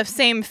isn't the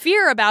same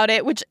fear about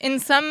it, which in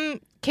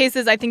some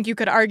cases I think you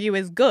could argue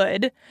is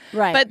good.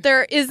 Right. But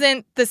there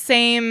isn't the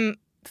same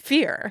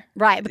fear.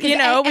 Right.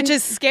 Because, which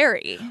is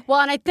scary. Well,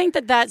 and I think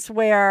that's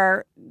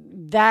where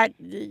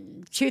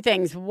two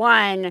things.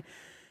 One,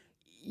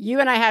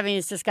 you and I having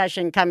this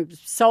discussion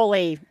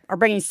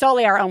bringing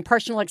solely our own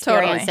personal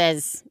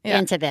experiences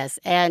into this.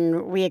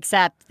 And we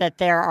accept that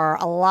there are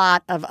a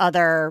lot of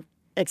other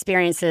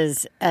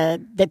experiences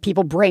that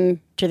people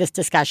bring to this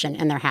discussion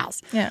in their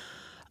house. Yeah.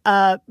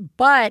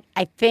 But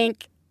I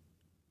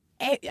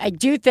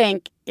do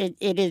think it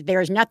is.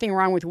 There is nothing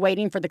wrong with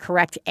waiting for the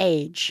correct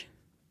age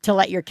to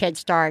let your kids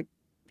start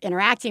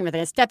interacting with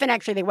it. Stefan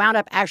they wound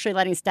up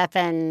letting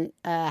Stefan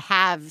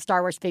have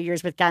Star Wars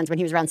figures with guns when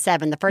he was around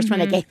 7. The first one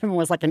they gave him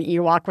was like an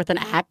Ewok with an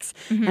axe.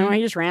 And when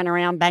he just ran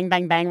around, bang,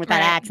 bang, bang with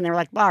that axe. And they were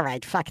like, all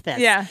right, fuck this.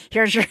 Yeah.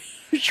 Here's your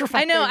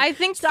I know. I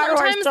think Star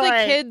Wars sometimes toy.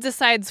 the kid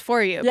decides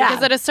for you. Yeah.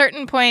 Because at a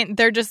certain point,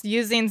 they just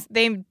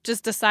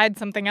decide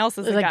something else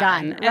is a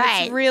gun. And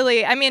right. It's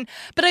really,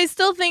 but I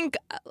still think,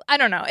 I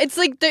don't know. It's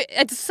like,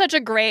 it's such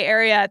a gray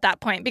area at that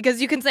point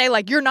because you can say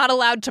like, you're not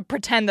allowed to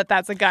pretend that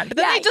that's a gun. But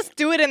then they just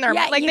do it in their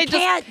mind. Like, you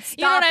can't stop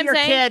you know what I'm your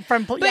saying? Kid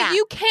from...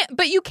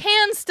 But you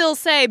can still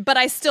say, but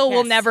I still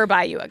will never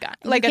buy you a gun.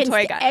 Like a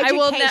toy gun. I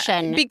will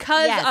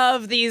because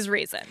of these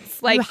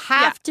reasons. Like, you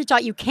have to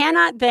talk. You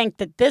cannot think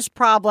that this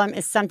problem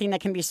is something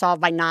that can be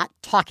solved by not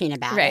talking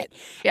about it.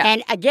 Yeah.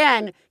 And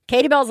again,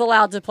 Katie Bell's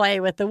allowed to play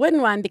with the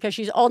wooden one because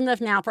she's old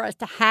enough now for us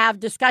to have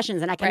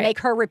discussions, and I can make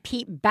her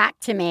repeat back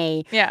to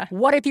me. Yeah.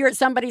 What if you're at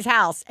somebody's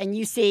house and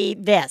you see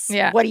this?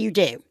 Yeah. What do you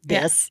do?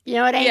 This. You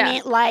know what I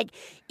mean? Like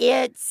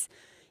it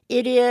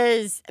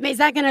is. I mean,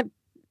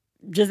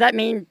 does that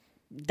mean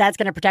that's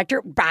going to protect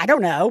her? I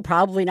don't know.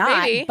 Probably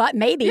not. But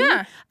maybe.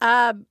 Yeah.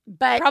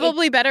 But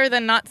probably better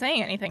than not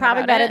saying anything.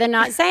 Probably better than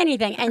not saying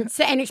anything. And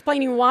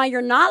explaining why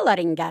you're not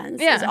letting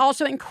guns is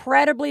also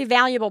incredibly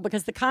valuable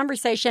because the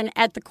conversation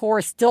at the core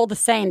is still the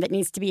same that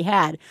needs to be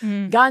had.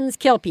 Mm-hmm. Guns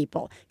kill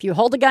people. If you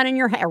hold a gun in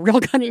your a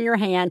real gun in your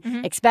hand,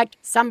 expect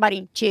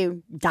somebody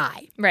to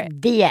die. Right.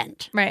 The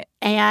end. Right.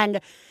 And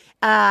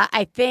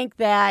I think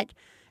that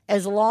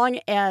as long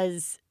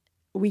as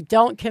we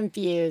don't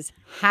confuse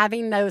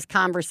having those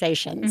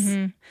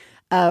conversations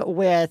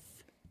with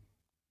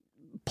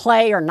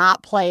play or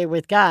not play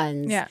with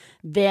guns,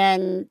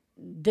 then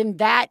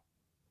that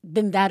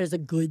is a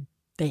good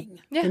thing.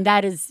 Yeah. And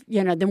that is,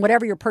 then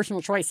whatever your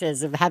personal choice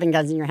is of having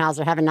guns in your house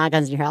or having not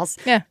guns in your house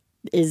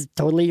is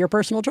totally your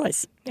personal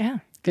choice. Yeah.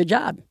 Good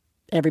job,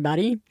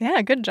 everybody.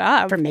 Yeah, good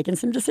job. For making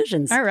some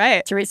decisions. All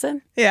right.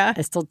 Teresa? Yeah.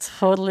 I still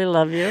totally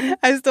love you.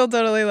 I still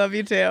totally love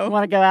you too.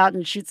 Want to go out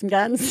and shoot some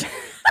guns?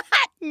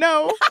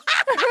 No.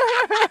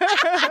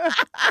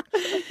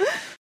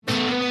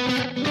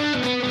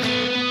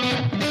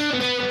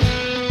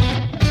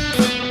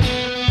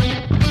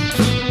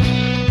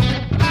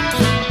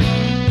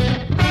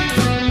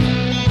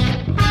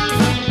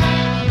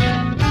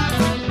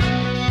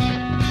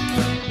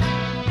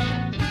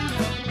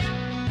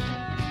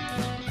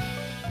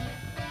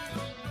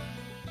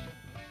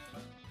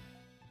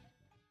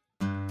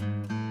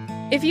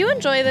 If you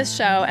enjoy this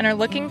show and are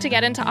looking to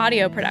get into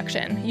audio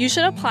production, you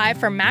should apply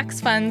for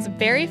Max Fun's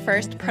very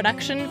first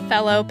production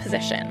fellow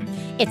position.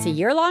 It's a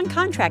year-long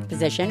contract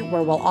position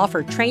where we'll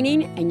offer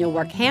training and you'll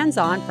work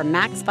hands-on for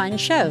Max Fun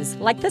shows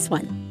like this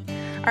one.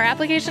 Our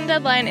application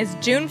deadline is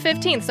June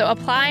 15th, so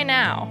apply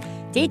now.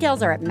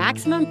 Details are at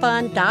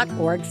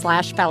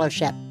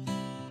MaximumFun.org/fellowship.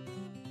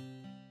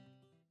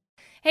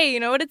 Hey,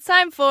 you know what it's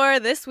time for?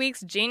 This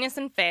week's Genius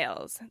and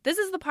Fails. This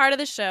is the part of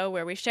the show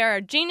where we share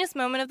our genius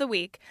moment of the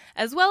week,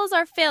 as well as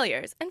our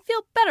failures, and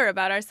feel better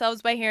about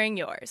ourselves by hearing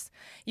yours.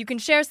 You can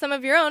share some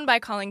of your own by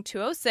calling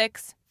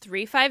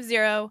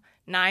 206-350-9485.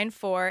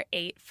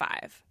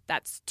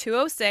 That's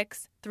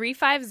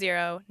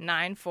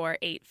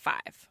 206-350-9485.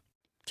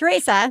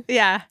 Theresa.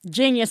 Yeah.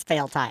 Genius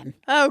fail time.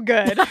 Oh,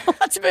 good.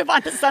 Let's move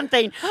on to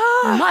something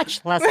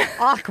much less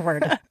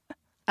awkward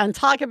and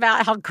talk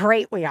about how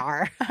great we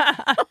are.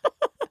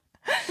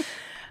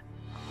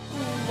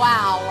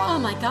 Wow. Oh,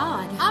 my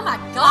God. Oh, my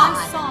God.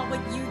 I saw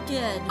what you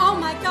did. Oh,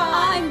 my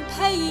God. I'm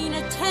paying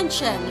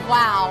attention.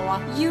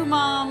 Wow. You,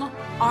 Mom,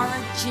 are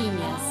a genius.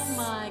 Oh,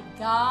 my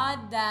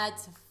God.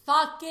 That's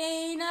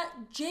fucking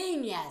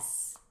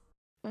genius.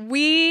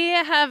 We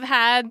have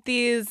had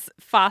these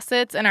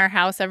faucets in our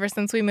house ever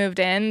since we moved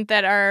in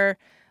that are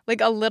like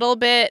a little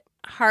bit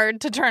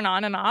hard to turn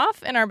on and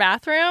off in our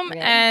bathroom.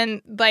 Really?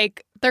 And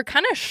like they're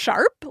kind of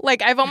sharp.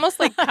 Like I've almost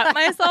like cut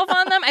myself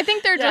on them. I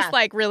think they're just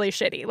like really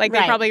shitty. Like they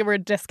probably were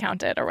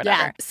discounted or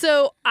whatever. Yeah.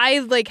 So I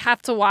like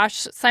have to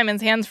wash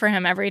Simon's hands for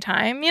him every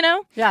time, you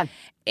know? Yeah.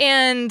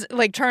 And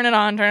like turn it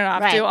on, turn it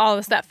off, do all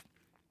the stuff.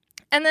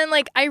 And then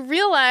like I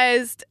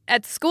realized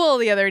at school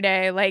the other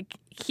day, like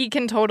he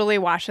can totally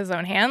wash his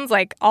own hands,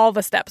 like all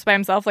the steps by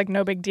himself, like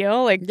no big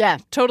deal. Like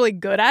totally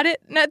good at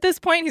it at this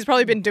point. He's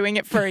probably been doing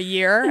it for a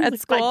year at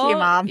school. Like you,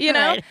 Mom. You know?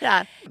 Right.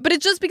 Yeah. But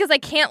it's just because I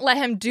can't let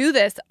him do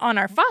this on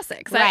our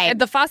faucets.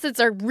 The faucets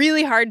are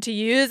really hard to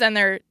use and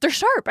they're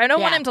sharp. I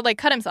don't want him to like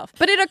cut himself.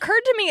 But it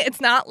occurred to me it's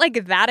not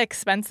like that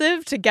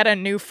expensive to get a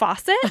new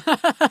faucet.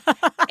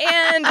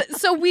 And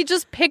so we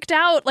just picked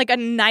out like a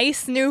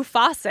nice new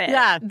faucet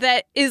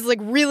that is like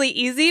really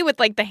easy with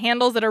like the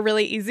handles that are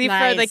really easy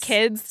for the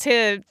kids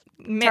to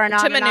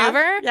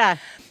maneuver. Yeah.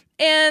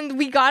 And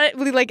we got it,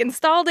 we like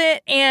installed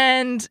it,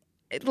 and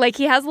like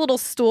he has a little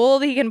stool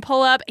that he can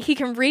pull up. He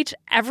can reach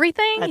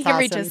everything. That's he can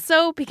reach his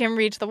soap, he can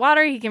reach the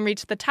water, he can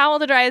reach the towel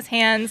to dry his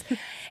hands.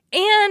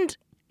 And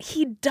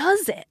he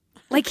does it.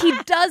 Like he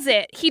does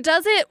it. He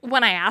does it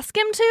when I ask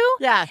him to.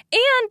 Yeah.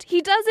 And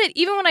he does it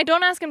even when I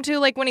don't ask him to,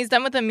 like when he's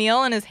done with a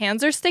meal and his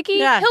hands are sticky.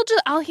 Yeah.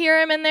 I'll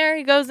hear him in there.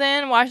 He goes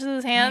in, washes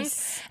his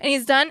hands, and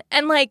he's done.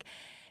 And like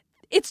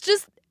it's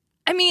just,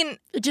 I mean,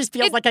 it just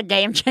feels like a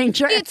game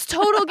changer. It's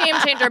total game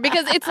changer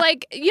because it's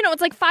like, you know,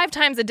 it's like 5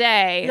 times a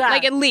day,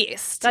 like at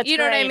least. That's you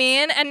know what I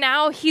mean? And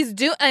now he's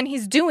doing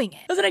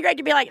it. Isn't it great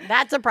to be like,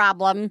 that's a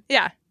problem?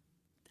 Yeah.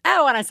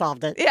 Oh, and I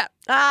solved it. Yeah.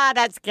 Ah,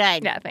 that's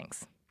good. Yeah,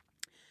 thanks.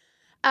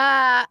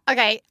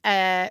 Okay.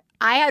 I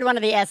had one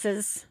of the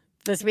S's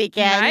this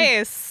weekend.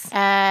 Nice.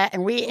 And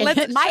should we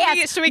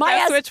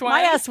guess which one?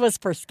 My S was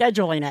for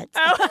scheduling it.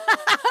 Oh.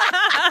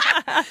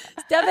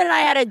 Stefan and I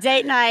had a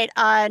date night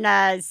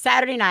on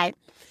Saturday night,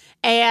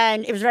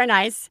 and it was very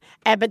nice.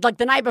 But like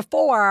the night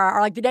before,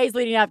 or like the days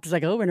leading up, it's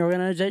like, oh, we're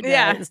going on a date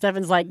night. And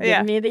Stefan's like,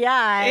 give me the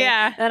eye.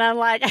 Yeah. And I'm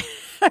like,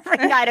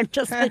 every night I'm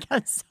just like,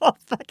 I'm so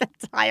fucking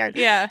tired.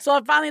 Yeah. So I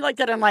finally looked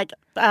at him like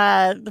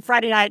the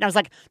Friday night, and I was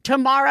like,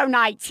 tomorrow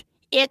night,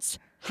 it's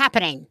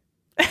happening.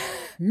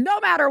 No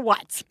matter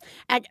what.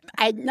 And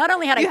I not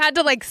only had you had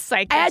to like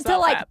psych yourself I had to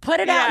like up.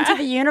 put it out into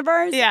the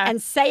universe and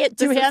say it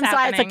to him so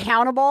it's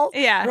accountable.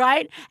 Yeah.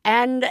 Right?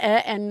 And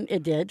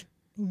it did.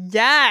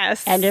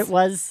 Yes. And it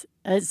was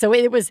so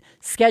it was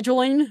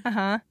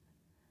scheduling,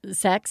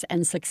 sex,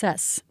 and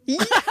success.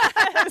 Yes.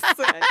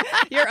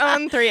 Your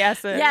own 3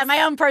 S's. Yeah,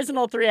 my own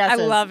personal 3 S's.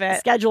 I love it.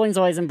 Scheduling's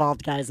always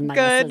involved, guys, in my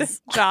Good S's.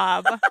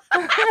 job.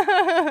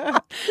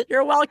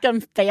 You're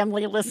welcome,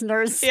 family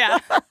listeners. Yeah.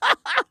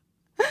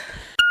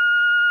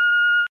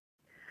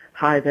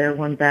 Hi there,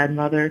 one bad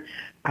mother.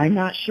 I'm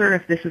not sure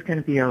if this is going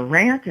to be a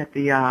rant at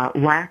the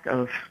lack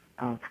of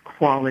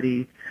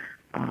quality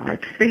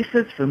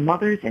spaces for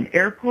mothers in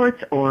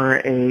airports or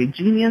a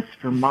genius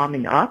for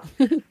momming up,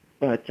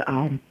 but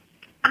I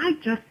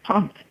just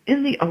pumped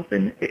in the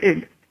open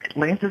in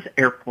Atlanta's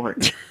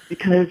airport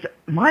because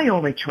my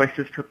only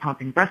choices for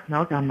pumping breast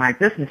milk on my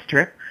business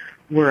trip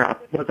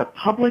was a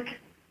public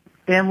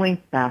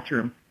family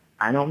bathroom.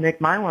 I don't make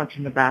my lunch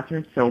in the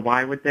bathroom, so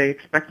why would they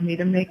expect me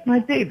to make my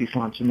baby's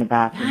lunch in the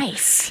bathroom?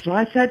 Nice. So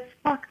I said,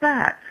 fuck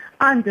that.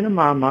 I'm going to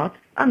mom up.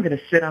 I'm going to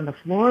sit on the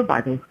floor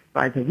by the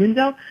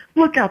window,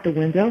 look out the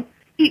window,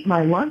 eat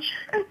my lunch,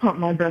 and pump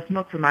my breast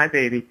milk for my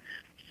baby.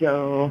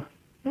 So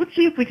let's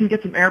see if we can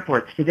get some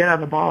airports to get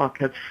on the ball,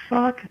 because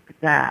fuck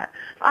that.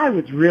 I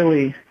was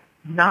really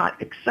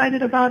not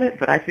excited about it,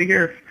 but I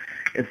figure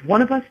if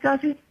one of us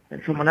does it,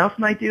 then someone else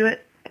might do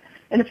it.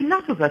 And if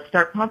enough of us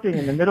start pumping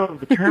in the middle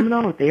of the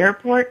terminal at the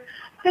airport,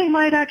 they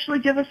might actually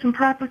give us some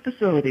proper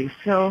facilities.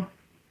 So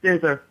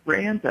there's a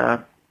rant,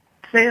 a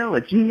fail, a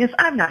genius.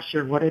 I'm not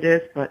sure what it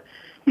is, but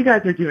you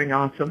guys are doing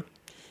awesome.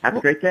 Have a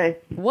great day.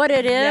 What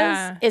it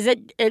is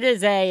it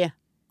is a,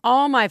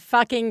 oh my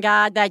fucking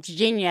God, that's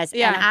genius.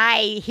 Yeah. And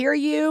I hear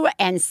you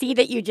and see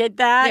that you did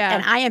that. Yeah.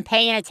 And I am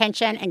paying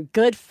attention, and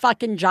good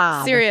fucking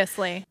job.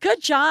 Seriously.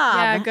 Good job.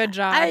 Yeah, good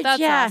job.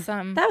 That's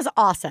awesome. That was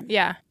awesome.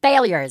 Yeah.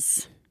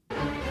 Failures.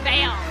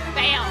 Fail.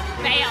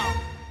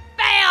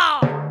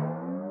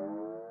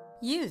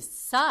 You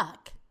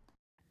suck.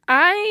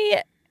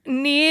 I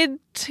need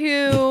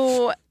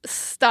to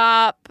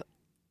stop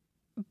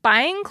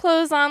buying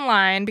clothes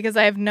online because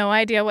I have no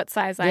idea what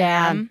size I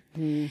am.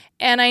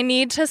 And I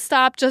need to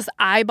stop just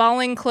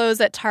eyeballing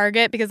clothes at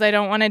Target because I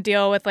don't want to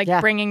deal with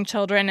bringing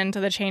children into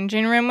the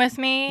changing room with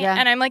me.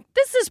 And I'm like,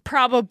 this is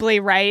probably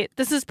right.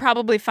 This is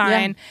probably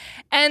fine.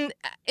 And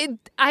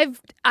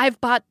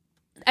I've bought,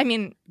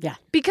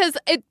 because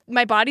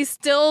my body's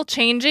still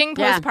changing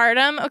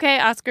postpartum. Okay,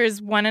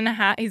 Oscar's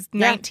 1.5, he's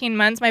 19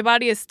 months. My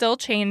body is still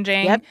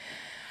changing.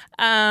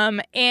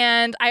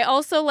 And I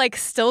also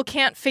still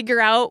can't figure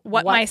out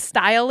what my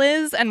style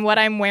is and what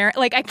I'm wearing.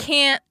 I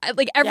can't,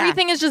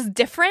 everything is just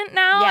different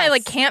now. I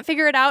can't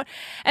figure it out.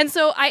 And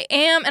so I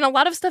am, and a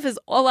lot of stuff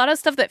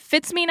that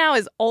fits me now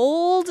is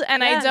old,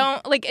 and I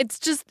don't, it's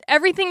just,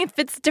 everything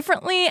fits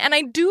differently, and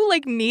I do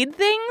need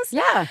things.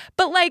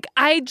 But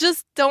I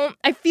just don't,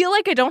 I feel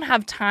like I don't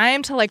have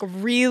time to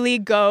really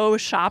go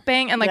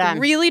shopping and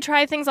really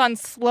try things on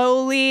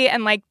slowly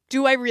and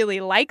do I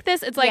really like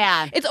this? It's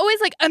it's always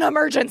an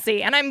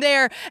emergency, and I'm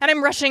there and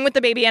I'm rushing with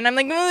the baby, and I'm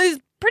like, oh, these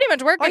pretty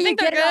much work. I think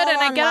they're good, and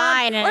I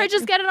get it, or I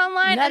just get it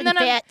online, and then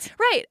I'm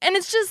right, and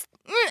it's just,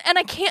 and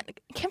I can't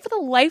for the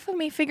life of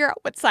me figure out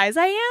what size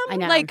I am. I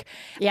know.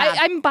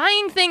 I'm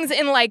buying things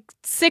in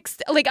six.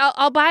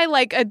 I'll buy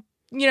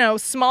a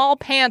small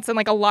pants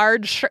and a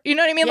large shirt. You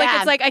know what I mean?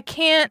 It's I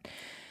can't.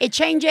 It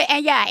changes,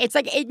 and it's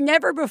it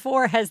never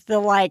before has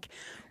the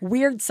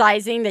weird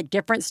sizing that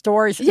different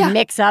stores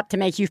mix up to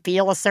make you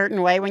feel a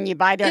certain way when you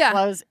buy their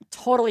clothes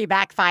totally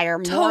backfire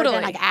more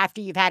than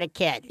after you've had a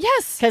kid.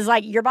 Yes, because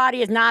your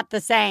body is not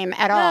the same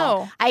at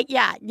all.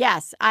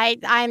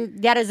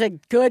 I'm that is a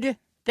good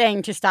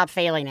thing to stop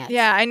failing at.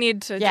 Yeah, I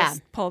need to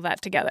just pull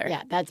that together.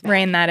 Yeah, that's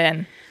rein that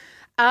in.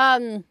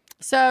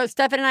 So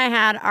Stefan and I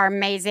had our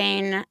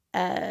amazing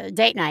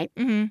date night.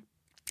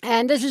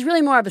 And this is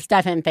really more of a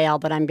Stefan fail,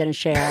 but I'm going to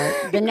share.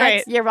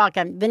 You're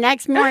welcome. The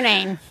next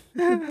morning,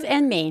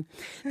 and me.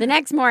 The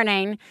next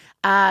morning,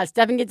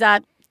 Stefan gets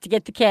up to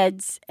get the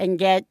kids and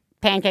get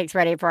pancakes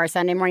ready for our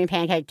Sunday morning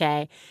pancake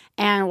day.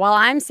 And while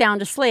I'm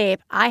sound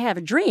asleep, I have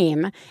a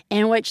dream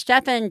in which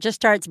Stefan just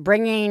starts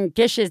bringing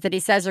dishes that he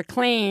says are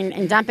clean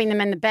and dumping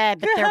them in the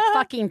bed, but they're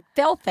fucking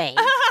filthy.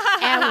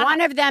 And one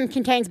of them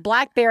contains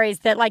blackberries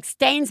that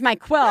stains my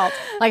quilt,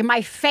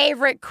 my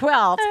favorite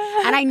quilt.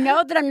 And I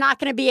know that I'm not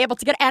going to be able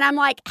to get, and I'm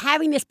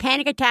having this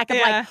panic attack of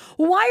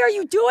why are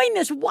you doing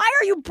this? Why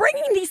are you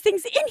bringing these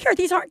things in here?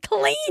 These aren't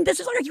clean.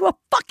 This is are you a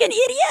fucking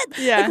idiot?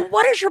 Yeah.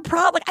 What is your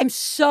problem? I'm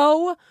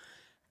so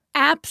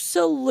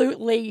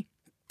absolutely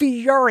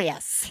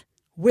furious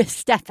with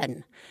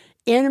Stefan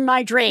in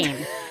my dream.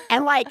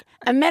 And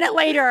a minute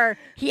later,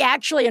 he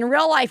actually in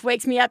real life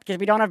wakes me up because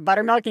we don't have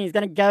buttermilk and he's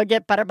going to go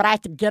get butter, but I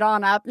have to get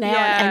on up now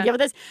and deal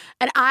with this.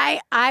 And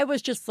I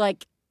was just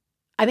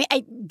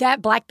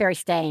that blackberry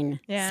stain,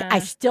 I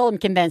still am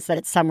convinced that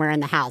it's somewhere in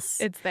the house.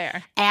 It's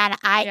there. And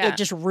it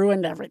just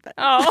ruined everything.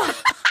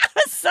 Oh.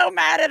 I was so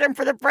mad at him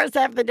for the first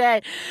half of the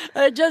day.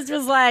 It just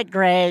was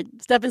great.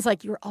 Stefan's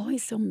you were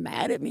always so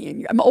mad at me.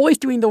 And I'm always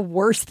doing the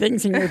worst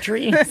things in your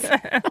dreams.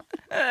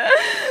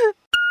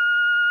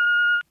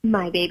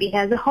 My baby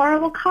has a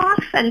horrible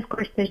cough, and of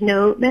course there's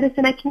no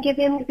medicine I can give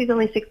him because he's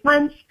only 6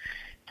 months.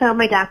 So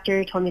my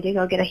doctor told me to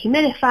go get a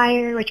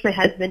humidifier, which my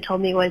husband told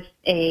me was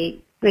a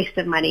waste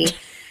of money.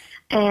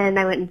 And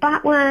I went and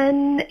bought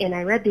one, and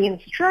I read the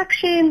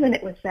instructions, and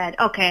it was said,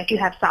 okay, if you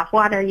have soft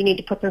water, you need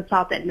to put some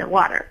salt in the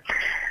water.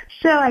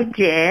 So I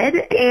did,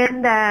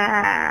 and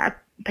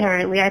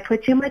apparently I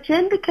put too much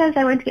in because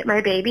I went to get my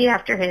baby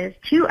after his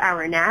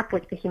 2-hour nap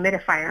with the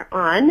humidifier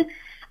on,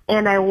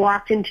 and I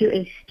walked into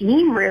a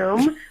steam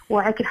room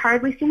where I could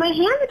hardly see my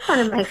hand in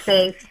front of my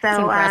face.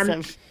 So,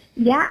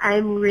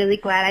 I'm really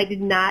glad I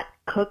did not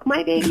cook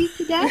my baby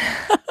to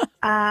death.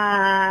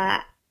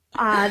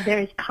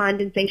 There's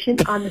condensation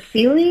on the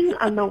ceiling,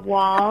 on the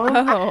walls,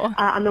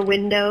 on the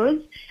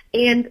windows.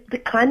 And the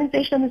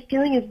condensation on the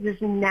ceiling is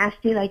this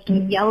nasty,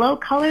 yellow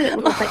color that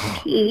looks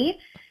like pee.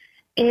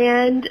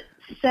 And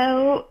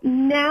so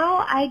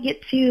now I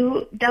get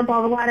to dump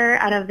all the water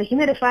out of the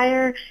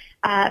humidifier,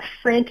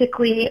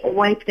 frantically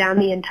wipe down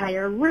the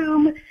entire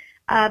room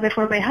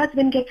before my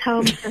husband gets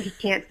home so he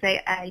can't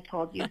say, I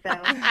told you so.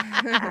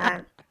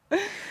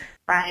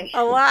 Bye.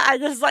 A lot. I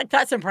just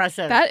that's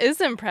impressive. That is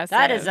impressive.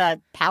 That is a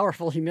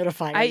powerful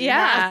humidifier.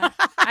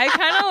 I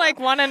kind of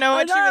want to know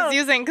what she was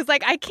using because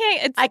I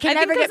can't. I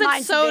never get mine.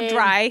 It's so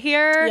dry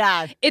here.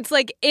 Yeah, it's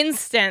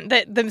instant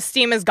that the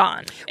steam is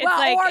gone. It's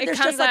or there's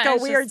just a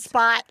weird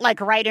spot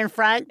right in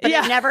front, but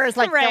it never is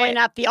filling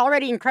up the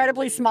already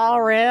incredibly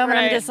small room. And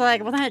I'm just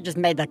well, that just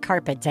made the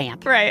carpet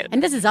damp. Right.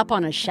 And this is up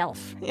on a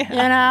shelf.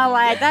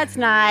 Yeah. That's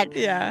not.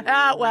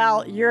 Yeah.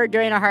 Well, you're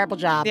doing a horrible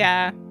job.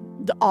 Yeah.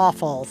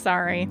 Awful.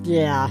 Sorry.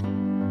 Yeah.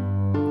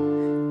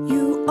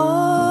 You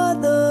are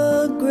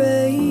the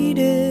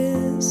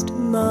greatest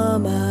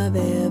mom I've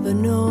ever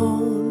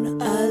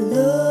known. I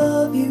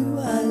love you,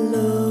 I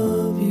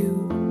love you.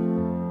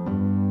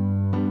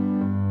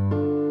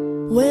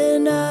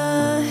 When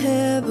I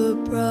have a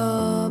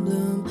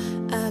problem,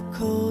 I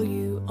call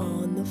you on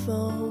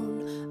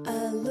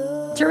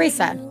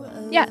Theresa.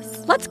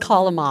 Yes. Let's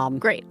call a mom.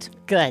 Great.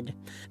 Good.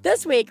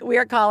 This week, we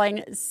are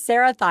calling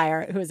Sarah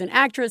Thyre, who is an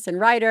actress and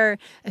writer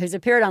who's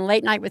appeared on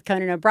Late Night with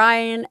Conan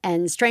O'Brien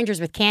and Strangers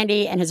with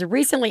Candy, and has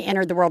recently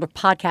entered the world of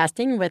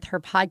podcasting with her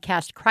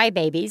podcast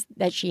Crybabies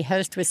that she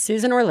hosts with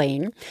Susan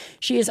Orlean.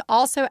 She is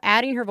also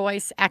adding her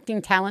voice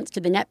acting talents to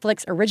the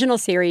Netflix original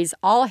series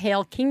All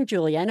Hail King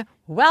Julian.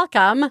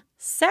 Welcome,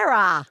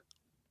 Sarah.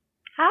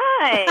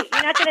 Hi.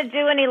 You're not going to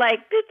do any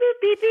like beep,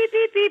 boop, beep, beep,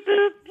 beep, beep,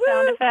 boop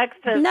sound effects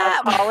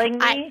of calling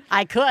me?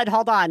 I could.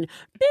 Hold on.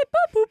 Beep,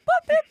 boop, boop,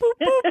 boop, beep, boop,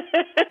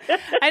 boop.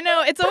 I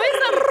know. It's always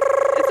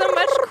a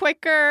much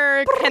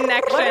quicker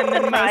connection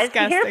than most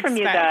guests hear from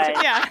expect.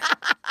 You guys. Yeah.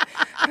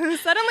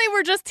 Suddenly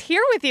we're just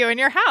here with you in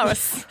your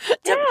house.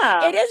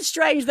 Yeah. It is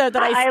strange, though,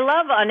 that I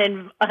love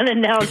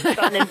unannounced,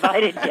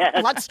 uninvited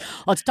guests.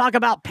 Let's talk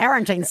about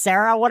parenting,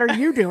 Sarah. What are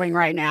you doing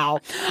right now?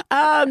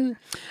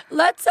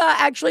 Let's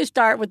actually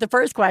start with the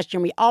first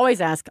question we always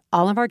ask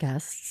all of our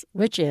guests,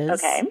 which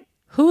is,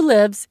 who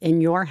lives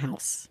in your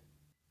house?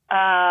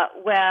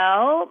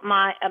 Well,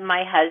 my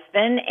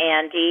husband,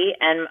 Andy,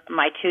 and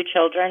my two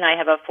children. I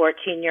have a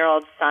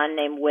 14-year-old son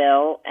named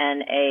Will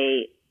and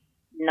a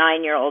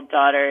 9-year-old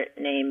daughter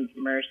named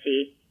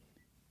Mercy.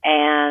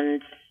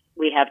 And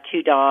we have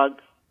two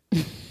dogs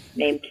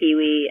named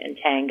Kiwi and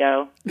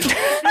Tango.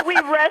 We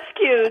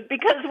rescued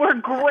because we're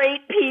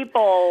great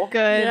people.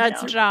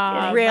 Good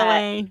job.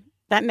 Really?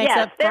 That makes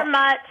yes, they're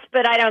mutts,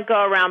 but I don't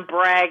go around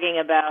bragging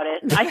about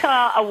it. I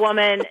saw a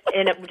woman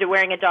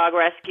wearing a dog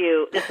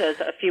rescue. This was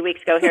a few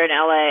weeks ago here in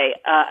L.A.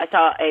 I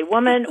saw a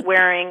woman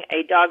wearing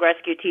a dog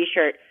rescue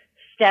T-shirt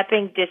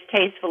stepping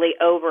distastefully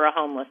over a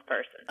homeless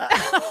person. And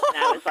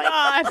I was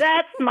like,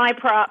 that's my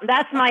problem.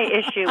 That's my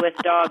issue with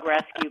dog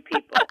rescue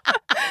people.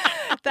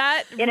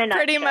 That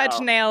pretty much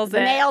nails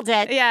it. Nailed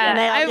it.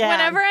 Yeah.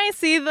 Whenever I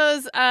see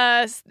those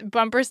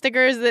bumper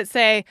stickers that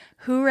say,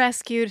 who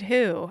rescued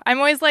who? I'm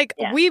always like,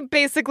 we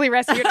basically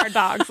rescued our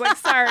dogs. Like,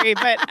 sorry,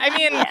 but I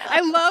mean,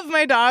 I love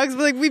my dogs,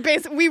 but like we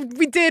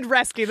did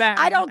rescue them.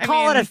 I don't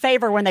call it a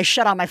favor when they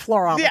shit on my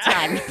floor all the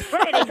time.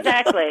 Right,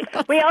 exactly.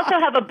 We also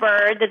have a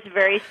bird that's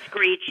very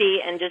screechy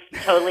and just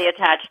totally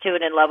attached to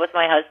it, in love with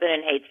my husband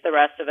and hates the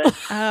rest of it.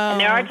 And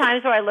there are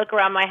times where I look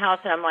around my house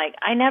and I'm like,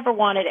 I never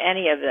wanted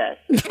any of this.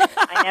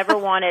 I never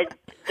wanted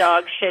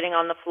dogs shitting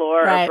on the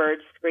floor or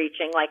birds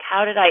screeching. Like,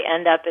 how did I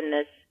end up in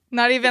this?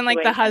 Not even situation?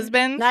 like the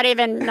husband? Not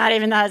even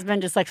the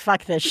husband, just like,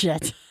 fuck this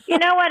shit. You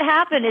know what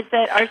happened is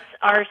that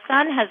our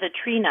son has a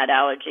tree nut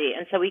allergy,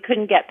 and so we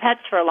couldn't get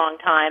pets for a long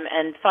time.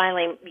 And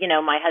finally,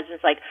 my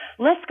husband's like,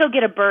 let's go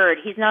get a bird.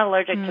 He's not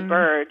allergic to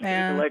birds.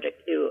 Yeah. He's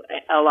allergic to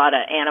a lot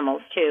of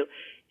animals, too.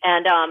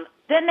 And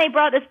then they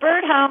brought this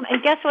bird home,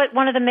 and guess what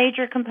one of the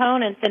major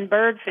components in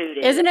bird food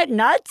is? Isn't it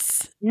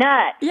nuts?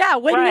 Nuts. Yeah,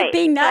 wouldn't it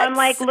be nuts? So I'm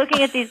like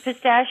looking at these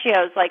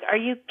pistachios like, are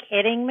you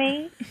kidding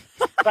me?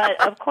 But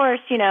of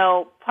course,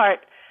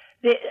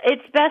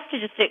 it's best to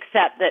just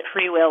accept that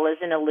free will is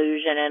an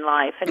illusion in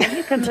life, and then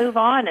you can move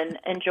on and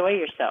enjoy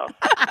yourself.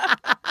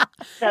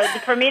 So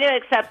for me to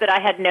accept that I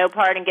had no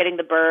part in getting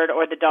the bird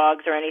or the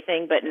dogs or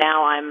anything, but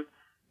now I'm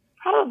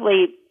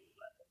probably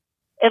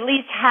at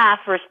least half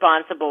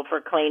responsible for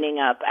cleaning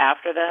up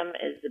after them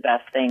is the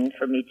best thing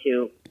for me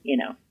to,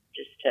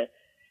 just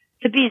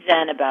to be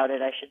zen about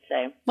it, I should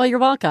say. Well, you're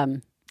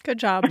welcome. Good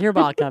job. You're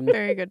welcome.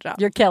 Very good job.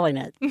 You're killing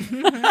it.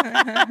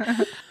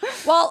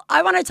 Well,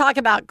 I want to talk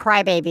about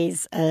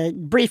Crybabies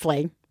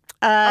briefly.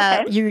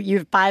 Okay. You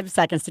have 5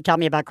 seconds to tell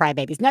me about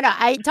Crybabies. No,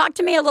 talk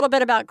to me a little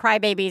bit about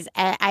Crybabies.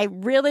 I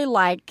really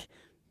like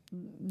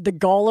the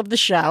goal of the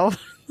show,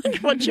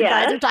 what you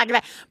guys are talking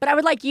about. But I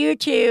would like you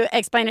to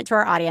explain it to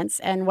our audience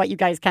and what you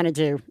guys kind of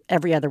do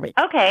every other week.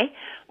 Okay.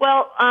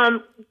 Well,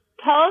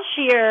 Paul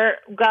Scheer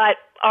got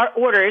our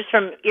orders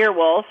from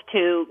Earwolf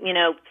to,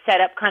 set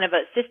up kind of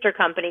a sister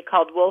company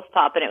called Wolf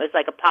Pop, and it was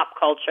like a pop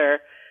culture,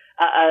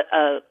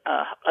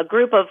 a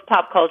group of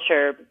pop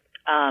culture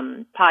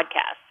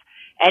podcasts.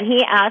 And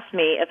he asked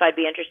me if I'd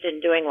be interested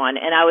in doing one,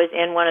 and I was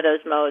in one of those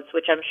modes,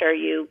 which I'm sure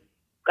you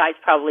guys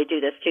probably do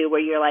this too,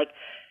 where you're like,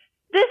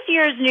 this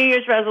year's New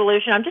Year's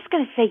resolution, I'm just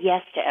going to say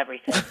yes to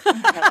everything.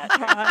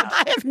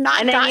 I have not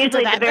and then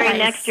usually the very place.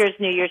 next year's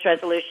New Year's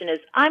resolution is,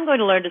 I'm going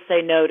to learn to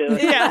say no to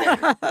it.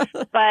 Yeah.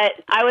 But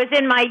I was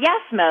in my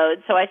yes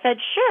mode, so I said,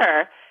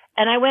 sure.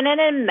 And I went in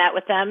and met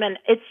with them, and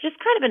it's just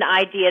kind of an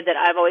idea that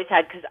I've always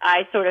had because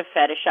I sort of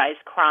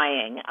fetishize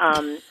crying.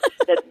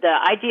 The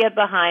idea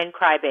behind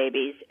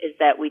Crybabies is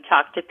that we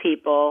talk to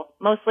people,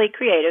 mostly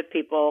creative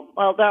people.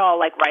 Well, they're all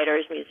like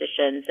writers,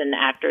 musicians, and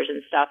actors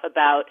and stuff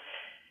about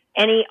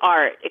any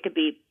art. It could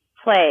be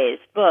plays,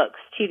 books,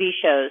 TV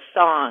shows,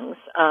 songs,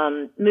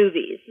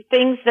 movies,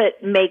 things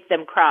that make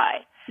them cry.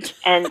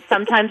 And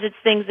sometimes it's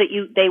things that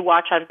they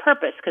watch on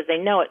purpose because they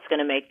know it's going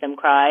to make them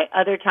cry.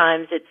 Other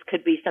times it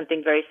could be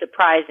something very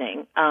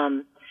surprising.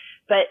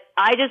 But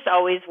I just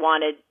always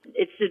wanted,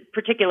 it's a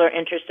particular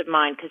interest of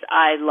mine because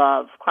I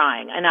love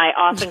crying. And I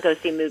often go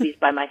see movies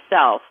by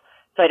myself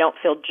so I don't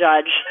feel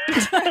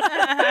judged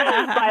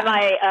by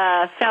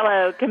my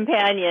fellow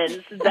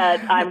companions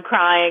that I'm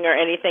crying or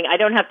anything. I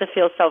don't have to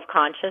feel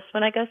self-conscious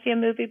when I go see a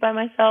movie by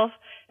myself,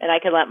 and I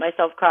can let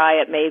myself cry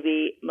at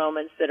maybe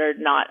moments that are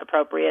not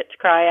appropriate to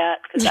cry at,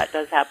 because that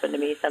does happen to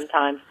me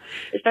sometimes,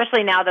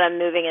 especially now that I'm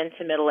moving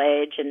into middle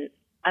age, and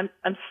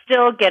I'm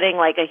still getting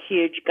like a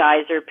huge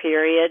geyser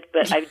period,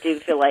 but I do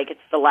feel like it's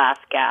the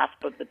last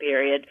gasp of the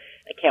period.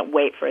 I can't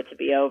wait for it to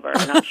be over,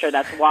 and I'm sure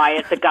that's why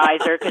it's a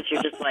geyser, because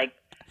you're just like,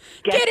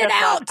 get it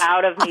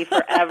out of me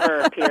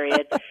forever,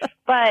 period.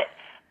 But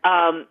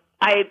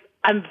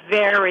I'm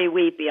very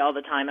weepy all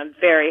the time. I'm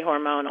very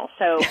hormonal.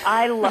 So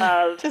I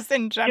love just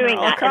in general, doing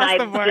that. across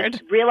And the board. I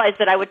just realized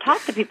that I would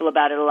talk to people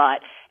about it a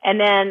lot. And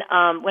then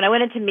when I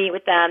went in to meet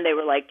with them, they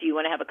were like, do you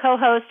want to have a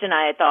co-host? And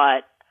I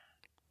thought,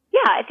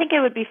 yeah, I think it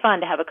would be fun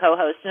to have a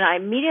co-host. And I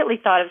immediately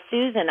thought of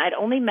Susan. I'd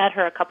only met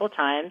her a couple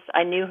times.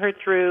 I knew her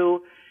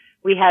through...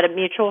 We had a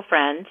mutual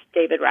friend,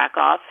 David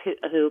Rakoff,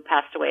 who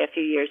passed away a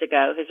few years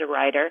ago, who's a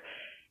writer.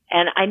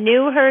 And I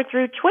knew her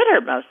through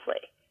Twitter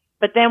mostly.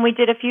 But then we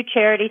did a few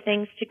charity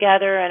things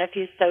together and a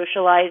few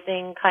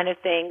socializing kind of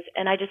things.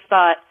 And I just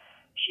thought,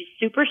 she's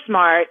super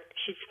smart.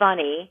 She's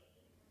funny.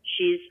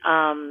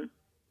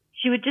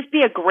 She would just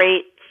be a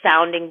great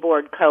sounding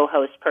board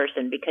co-host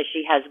person, because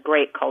she has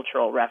great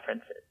cultural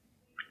references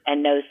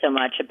and knows so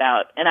much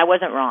about, and I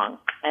wasn't wrong.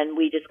 And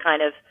we just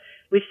kind of,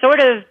 we've sort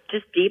of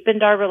just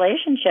deepened our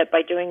relationship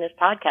by doing this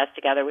podcast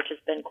together, which has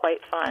been quite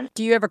fun.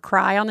 Do you ever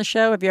cry on the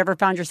show? Have you ever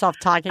found yourself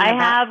talking about...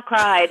 I have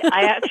cried.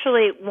 I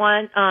actually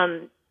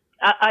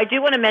I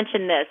do want to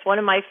mention this. One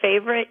of my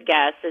favorite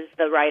guests is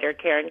the writer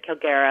Karen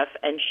Kilgariff,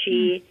 and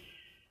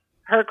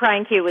her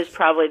crying cue was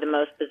probably the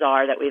most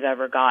bizarre that we've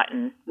ever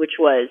gotten, which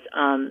was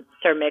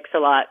Sir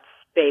Mix-a-Lot's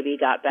Baby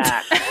Got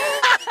Back.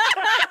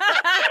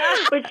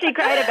 Which she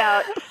cried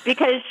about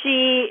because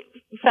she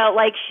felt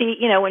like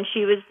when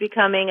she was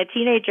becoming a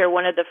teenager,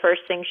 one of the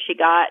first things she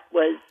got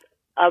was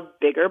a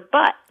bigger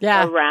butt,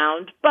 a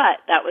round butt.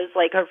 That was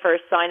like her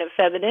first sign of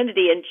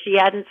femininity, and she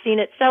hadn't seen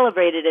it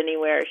celebrated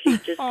anywhere.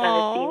 She'd just kind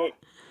of seen it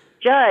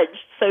judged.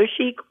 So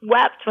she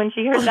wept when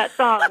she heard that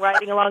song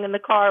riding along in the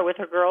car with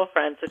her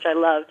girlfriends, which I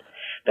loved.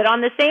 But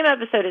on the same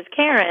episode as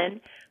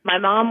Karen, my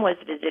mom was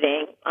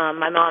visiting,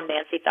 my mom,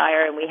 Nancy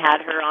Thyre, and we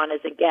had her on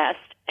as a guest.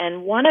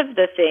 And one of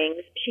the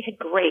things, she had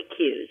great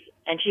cues,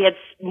 and she had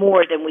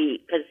more than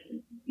because,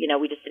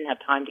 we just didn't have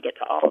time to get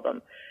to all of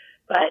them.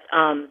 But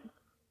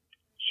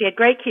she had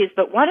great cues,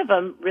 but one of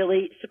them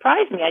really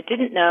surprised me. I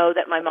didn't know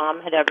that my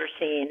mom had ever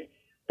seen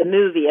the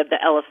movie of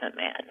The Elephant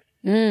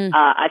Man.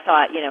 I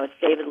thought,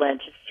 it's David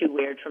Lynch. It's too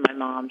weird for my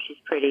mom. She's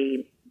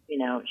pretty,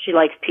 she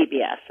likes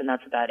PBS, and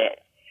that's about it.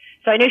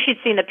 So I knew she'd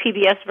seen the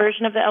PBS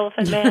version of The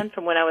Elephant Man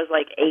from when I was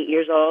like 8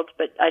 years old,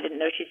 but I didn't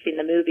know she'd seen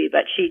the movie.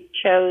 But she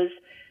chose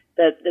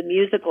the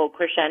musical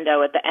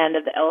crescendo at the end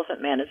of The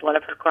Elephant Man as one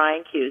of her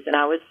crying cues, and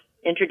I was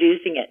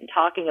introducing it and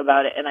talking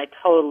about it, and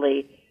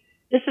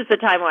this is the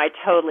time where I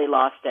totally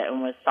lost it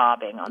and was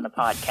sobbing on the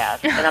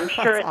podcast. And I'm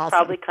sure it's awesome.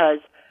 Probably because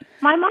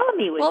my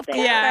mommy was there.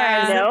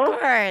 Yeah, of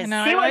course.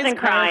 She wasn't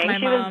crying.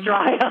 She was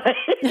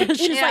dry-eyed.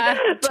 She's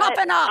like,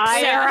 toughen up,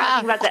 Sarah. I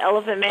talking about The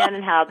Elephant Man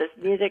and how this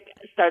music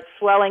starts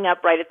swelling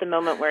up right at the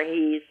moment where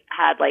he's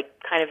had like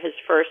kind of his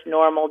first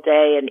normal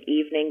day and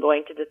evening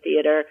going to the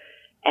theater.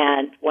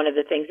 And one of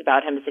the things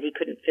about him is that he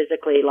couldn't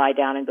physically lie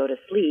down and go to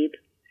sleep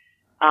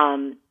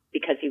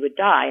because he would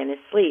die in his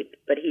sleep.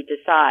 But he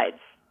decides,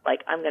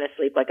 like, I'm going to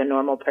sleep like a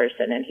normal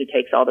person. And he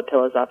takes all the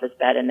pillows off his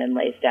bed and then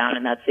lays down.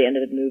 And that's the end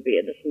of the movie.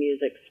 And this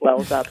music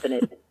swells up.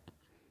 And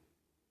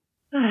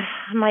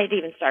I might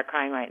even start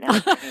crying right now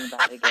thinking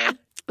about it again.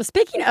 Well,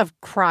 speaking of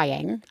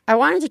crying, I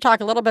wanted to talk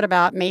a little bit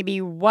about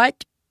maybe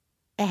what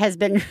has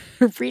been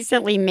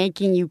recently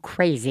making you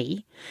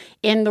crazy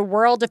in the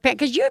world of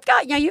because you've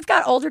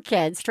got older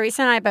kids.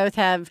 Theresa and I both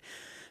have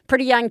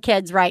pretty young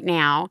kids right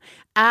now.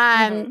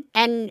 And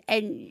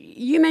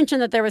you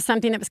mentioned that there was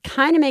something that was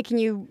kind of making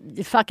you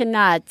fucking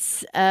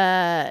nuts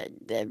as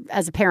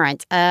a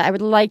parent. I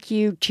would like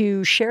you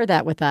to share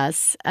that with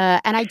us.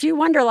 And I do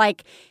wonder,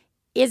 like,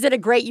 is it a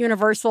great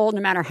universal no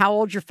matter how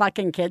old your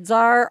fucking kids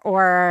are,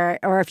 or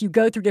if you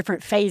go through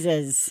different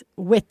phases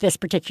with this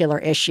particular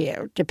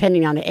issue,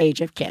 depending on the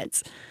age of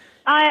kids?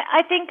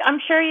 I think, I'm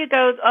sure you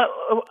go,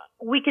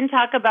 we can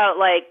talk about,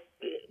 like,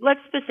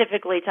 let's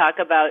specifically talk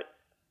about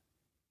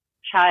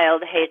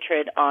child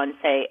hatred on,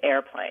 say,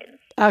 airplanes.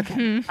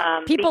 Okay.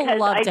 People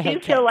love to hate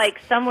kids. I do feel like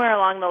somewhere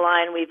along the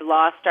line we've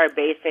lost our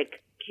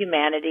basic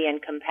humanity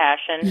and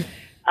compassion.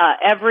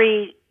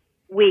 Every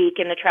week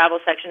in the travel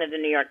section of the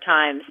New York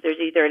Times, there's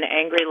either an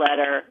angry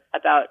letter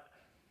about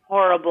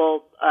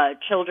horrible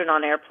children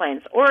on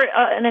airplanes or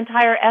an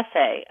entire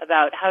essay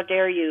about how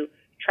dare you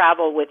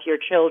travel with your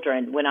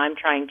children when I'm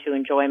trying to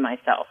enjoy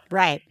myself.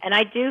 Right. And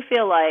I do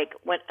feel like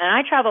and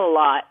I travel a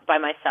lot by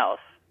myself.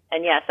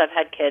 And yes, I've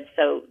had kids,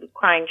 so the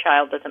crying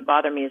child doesn't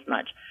bother me as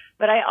much.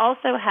 But I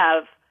also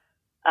have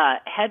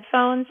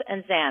headphones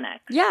and Xanax.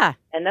 Yeah.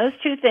 And those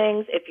two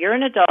things, if you're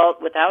an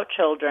adult without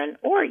children,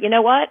 or you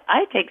know what?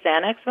 I take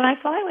Xanax when I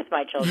fly with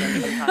my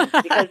children sometimes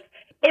because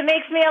It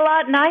makes me a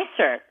lot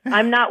nicer.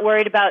 I'm not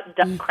worried about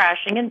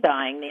crashing and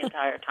dying the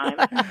entire time.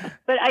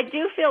 But I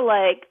do feel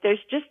like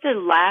there's just a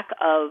lack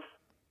of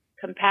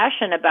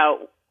compassion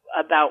about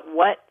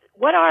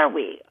what are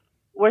we?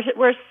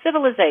 We're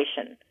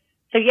civilization.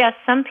 So yes,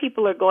 some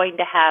people are going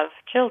to have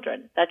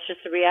children. That's just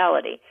a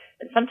reality.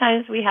 And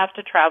sometimes we have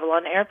to travel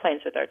on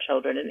airplanes with our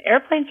children. And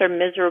airplanes are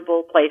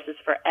miserable places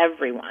for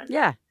everyone.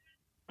 Yeah.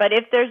 But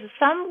if there's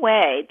some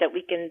way that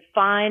we can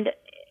find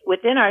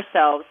within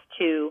ourselves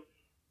to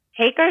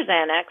take our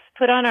Xanax,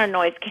 put on our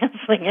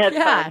noise-canceling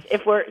headphones,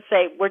 if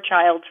we're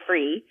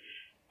child-free,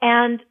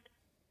 and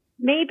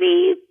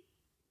maybe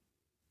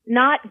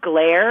not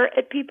glare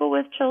at people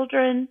with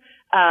children.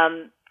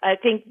 I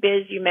think,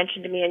 Biz, you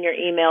mentioned to me in your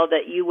email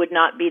that you would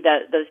not be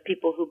those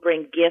people who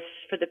bring gifts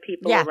for the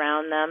people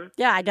around them.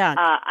 Yeah, I don't.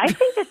 I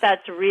think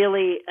that's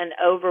really an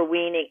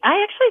overweening.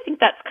 I actually think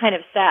that's kind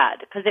of sad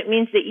because it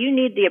means that you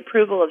need the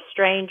approval of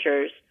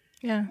strangers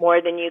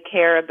more than you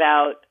care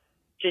about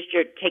just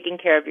your taking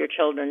care of your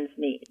children's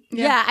needs.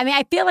 Yeah, I mean,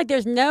 I feel like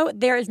there's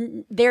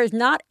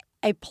not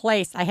a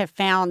place I have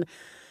found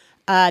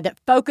that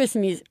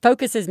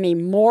focuses me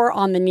more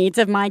on the needs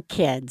of my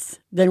kids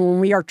than when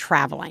we are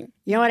traveling.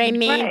 You know what I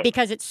mean? Right.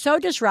 Because it's so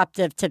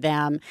disruptive to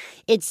them.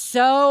 It's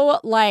so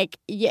like,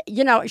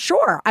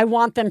 sure, I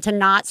want them to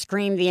not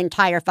scream the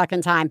entire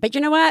fucking time. But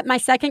you know what? My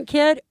second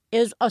kid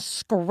is a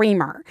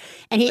screamer.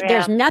 And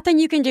there's nothing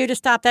you can do to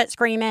stop that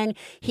screaming.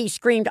 He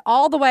screamed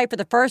all the way for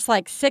the first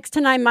 6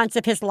 to 9 months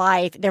of his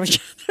life. There was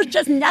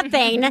just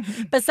nothing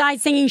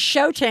besides singing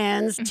show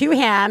tunes to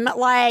him,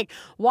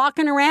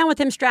 walking around with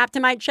him strapped to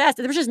my chest.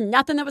 There was just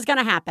nothing that was going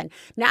to happen.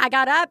 Now I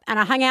got up and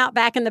I hung out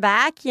back in the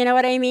back. You know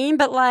what I mean?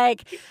 But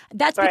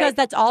that's because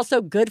that's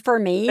also good for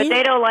me. But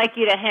they don't like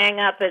you to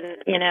hang up and,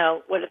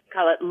 what do you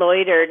call it,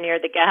 loiter near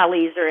the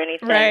galleys or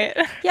anything. Right.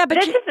 Yeah, but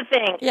this is the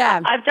thing.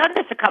 Yeah. I've done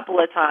this a couple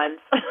of times.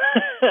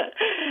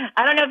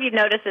 I don't know if you've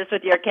noticed this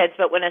with your kids,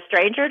 but when a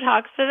stranger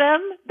talks to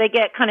them, they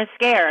get kind of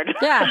scared.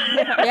 Yeah.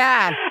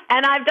 Yeah.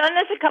 And I've done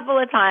this a couple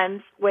of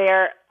times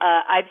where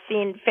I've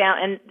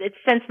and it's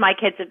since my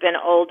kids have been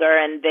older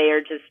and they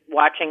are just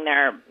watching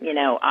their,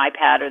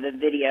 iPad or the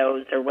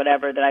videos or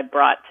whatever that I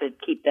brought to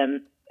keep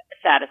them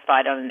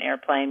satisfied on an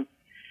airplane.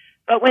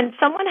 But when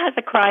someone has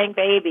a crying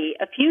baby,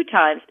 a few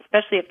times,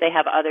 especially if they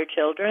have other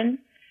children,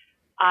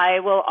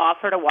 I will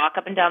offer to walk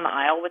up and down the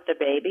aisle with the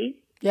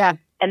baby. Yeah.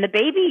 And the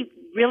baby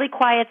really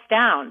quiets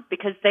down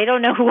because they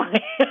don't know who I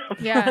am.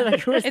 Yeah.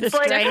 It's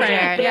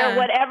different.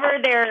 Whatever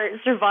their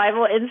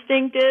survival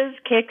instinct is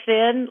kicks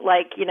in,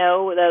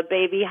 the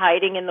baby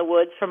hiding in the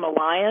woods from a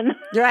lion.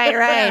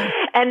 Right.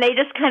 And they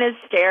just kind of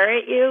stare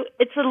at you.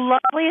 It's the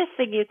loveliest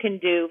thing you can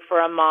do for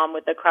a mom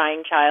with a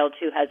crying child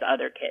who has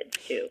other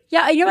kids, too.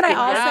 Yeah, you know what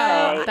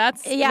I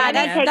also...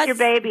 Take your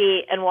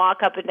baby and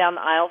walk up and down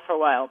the aisle for a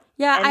while.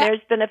 Yeah, and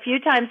there's been a few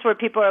times where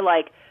people are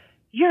like,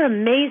 "You're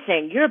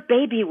amazing. You're a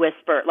baby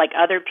whisperer." Like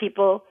other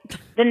people,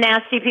 the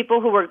nasty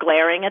people who were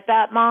glaring at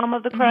that mom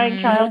of the crying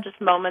child just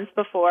moments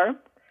before.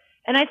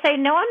 And I say,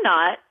 "No, I'm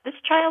not. This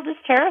child is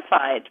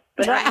terrified,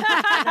 but I'm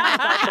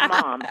not the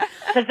mom."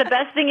 Because the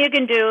best thing you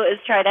can do is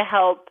try to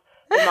help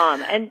the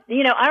mom. And,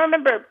 I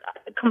remember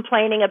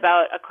complaining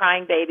about a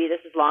crying baby.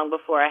 This is long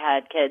before I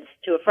had kids,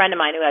 to a friend of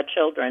mine who had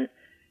children.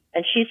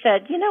 And she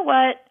said, "You know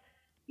what?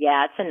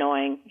 Yeah, it's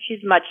annoying." She's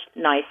much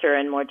nicer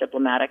and more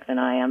diplomatic than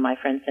I am, my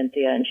friend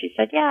Cynthia. And she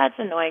said, "Yeah, it's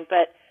annoying,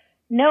 but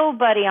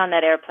nobody on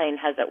that airplane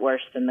has it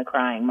worse than the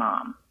crying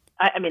mom."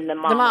 I mean, the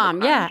mom. The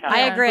mom, yeah, child. I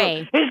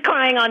agree. Who's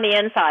crying on the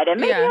inside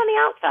and maybe on the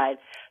outside.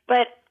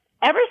 But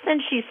ever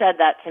since she said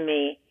that to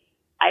me,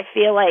 I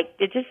feel like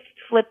it just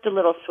flipped a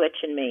little switch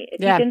in me. If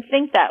you can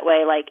think that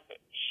way,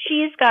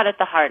 she's got it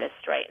the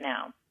hardest right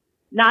now,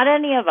 not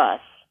any of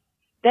us,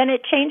 then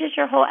it changes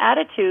your whole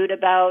attitude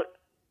about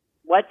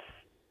what's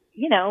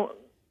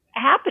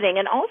happening.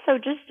 And also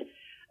just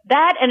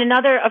that. And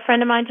a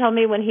friend of mine told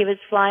me when he was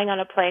flying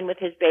on a plane with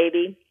his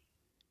baby,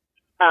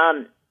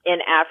 in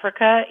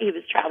Africa, he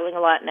was traveling a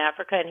lot in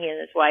Africa and he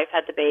and his wife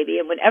had the baby.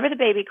 And whenever the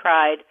baby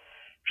cried,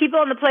 people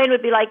on the plane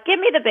would be like, "Give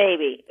me the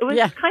baby." It was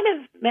kind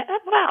of,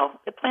 wow,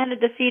 it planted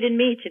the seed in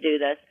me to do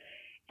this.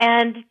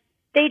 And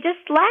they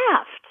just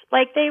laughed.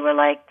 They were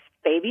like,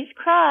 "Babies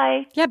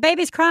cry." Yeah,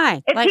 babies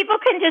cry. If people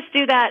can just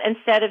do that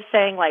instead of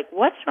saying,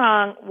 "What's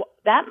wrong?"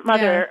 That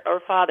mother or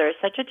father is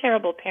such a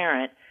terrible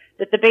parent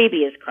that the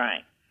baby is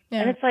crying.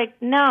 Yeah. And it's like,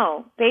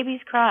 no,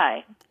 babies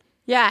cry.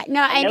 Yeah,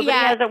 no, and nobody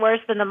has it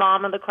worse than the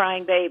mom of the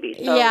crying baby.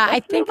 So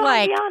I think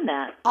beyond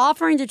that.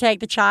 Offering to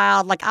take the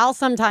child, I'll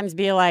sometimes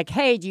be like,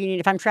 "Hey,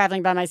 if I'm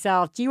traveling by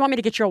myself, do you want me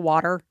to get you a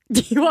water?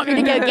 Do you want me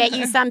to go get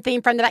you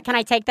something from the back? Can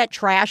I take that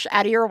trash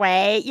out of your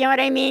way?" You know what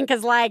I mean?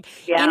 Because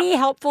any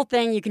helpful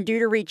thing you can do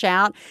to reach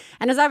out.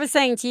 And as I was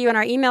saying to you in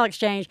our email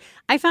exchange,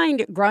 I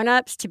find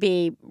grown-ups to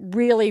be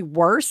really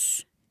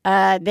worse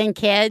than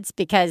kids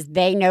because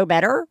they know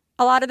better.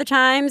 a lot of the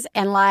times,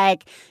 and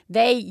like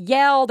they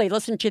yell, they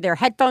listen to their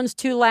headphones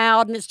too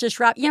loud, and it's just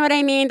rough. You know what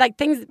I mean? Like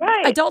things,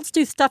 adults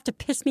do stuff to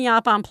piss me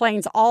off on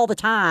planes all the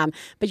time,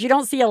 but you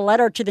don't see a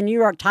letter to the New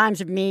York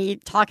Times of me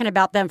talking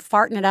about them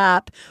farting it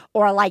up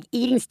or like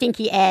eating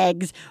stinky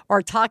eggs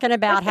or talking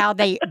about how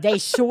they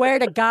swear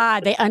to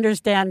God they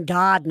understand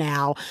God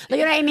now. You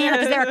know what I mean?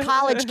 Because they're a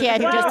college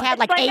kid who just had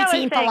like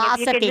 18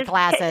 philosophy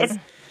classes.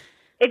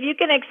 If you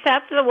can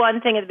accept the one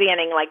thing at the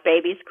beginning, like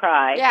babies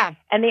cry,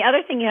 and the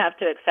other thing you have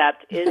to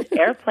accept is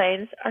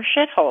airplanes are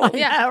shitholes.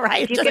 Yeah,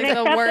 right. If you can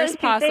accept the worst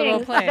possible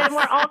things, place. then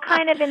we're all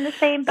kind of in the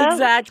same boat.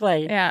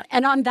 Exactly. Yeah.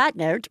 And on that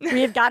note,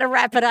 we've got to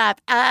wrap it up.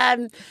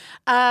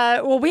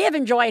 Well, we have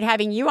enjoyed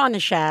having you on the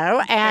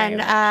show, and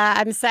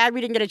I'm sad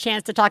we didn't get a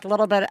chance to talk a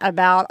little bit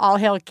about All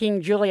Hail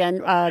King Julian,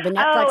 the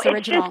Netflix original.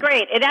 It's just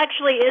great. It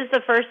actually is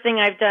the first thing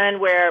I've done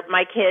where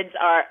my kids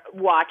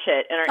watch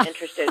it and are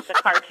interested. It's a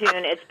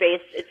cartoon. It's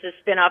a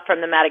spin-off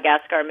from the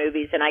Madagascar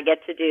movies, and I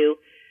get to do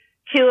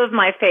two of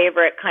my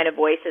favorite kind of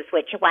voices,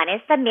 which one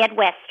is the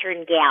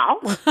Midwestern gal,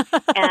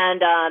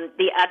 and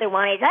the other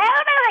one is, a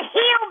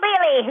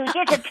hillbilly who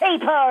gets a tea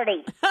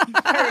party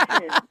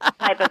person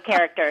type of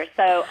character.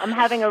 So I'm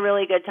having a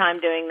really good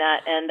time doing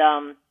that, and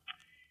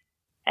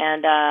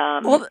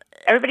well,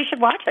 everybody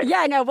should watch it.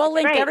 Yeah, no, we'll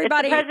link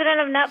everybody. It's the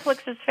president of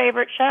Netflix's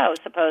favorite show,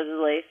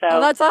 supposedly.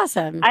 So that's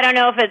awesome. I don't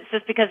know if it's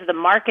just because of the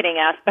marketing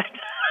aspect,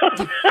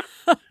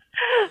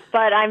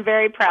 but I'm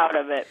very proud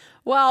of it.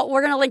 Well, we're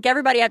going to link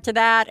everybody up to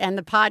that and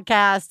the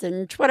podcast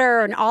and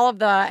Twitter and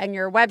and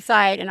your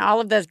website and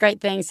all of those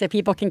great things so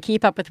people can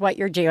keep up with what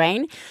you're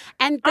doing.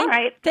 And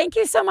thank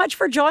you so much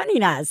for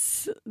joining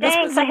us.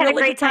 Thanks. I had a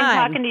great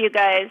time talking to you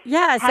guys.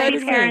 Yeah, so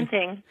did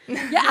parenting.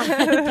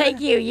 Yeah,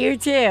 thank you. You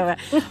too.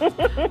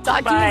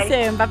 Talk to you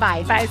soon.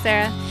 Bye-bye. Bye,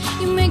 Sarah.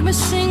 You make me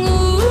sing,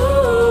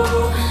 ooh,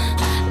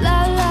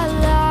 la, la,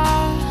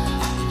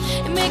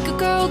 la. You make a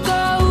girl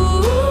go,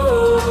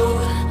 ooh,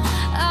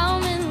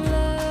 I'm in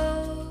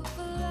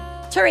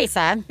love.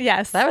 Theresa.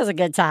 Yes. That was a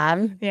good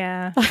time.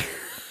 Yeah.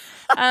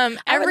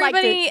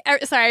 Everybody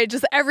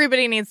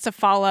needs to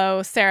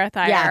follow Sarah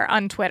Thyre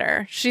on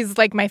Twitter. She's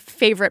like my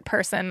favorite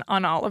person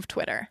on all of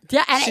Twitter.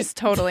 Yeah, and she's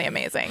totally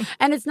amazing.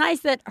 And it's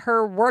nice that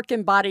her work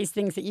embodies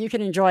things that you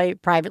can enjoy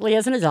privately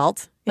as an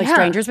adult, like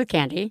Strangers with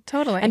Candy.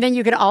 Totally. And then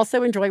you can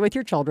also enjoy with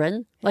your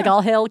children, like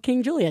All Hail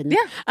King Julian.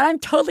 Yeah. And I'm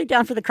totally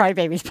down for the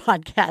Crybabies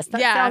podcast.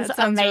 That sounds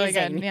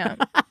amazing. Really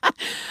good.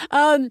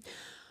 Yeah.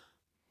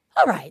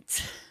 All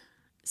right.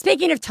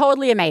 Speaking of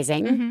totally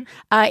amazing,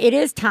 it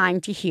is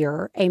time to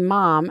hear a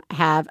mom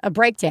have a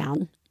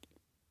breakdown.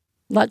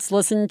 Let's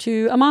listen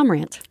to a mom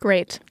rant.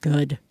 Great.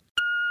 Good.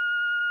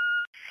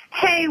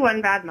 Hey,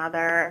 one bad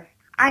mother.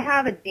 I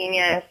have a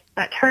genius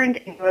that turned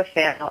into a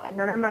fail, and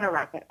then I'm going to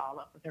wrap it all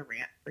up with a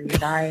rant for you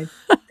guys.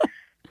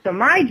 So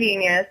my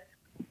genius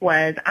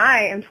was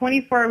I am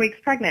 24 weeks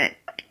pregnant,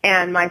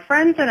 and my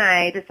friends and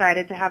I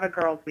decided to have a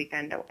girls'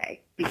 weekend away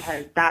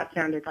because that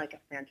sounded like a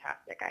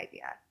fantastic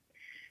idea.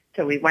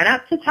 So we went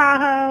up to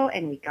Tahoe,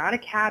 and we got a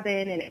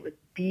cabin, and it was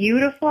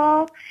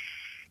beautiful.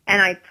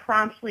 And I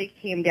promptly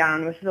came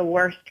down with the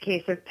worst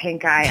case of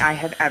pink eye I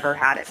have ever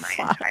had in my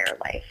entire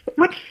life,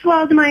 which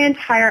swelled my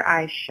entire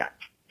eyes shut.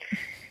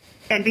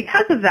 And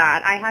because of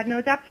that, I had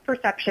no depth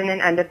perception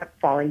and ended up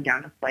falling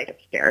down a flight of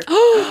stairs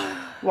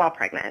while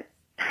pregnant.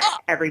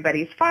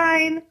 Everybody's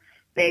fine.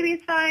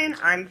 Baby's fine.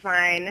 I'm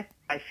fine.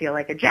 I feel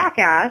like a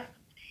jackass.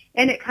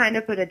 And it kind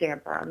of put a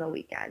damper on the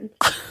weekend.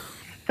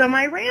 So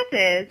my rant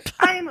is,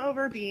 I am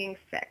over being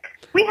sick.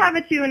 We have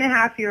a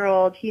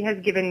 2.5-year-old. He has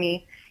given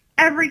me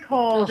every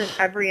cold and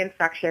every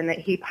infection that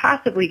he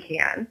possibly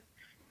can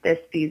this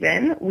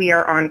season. We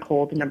are on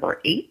cold number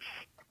 8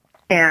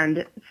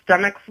 and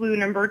stomach flu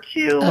number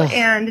 2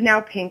 and now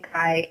pink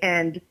eye,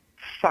 and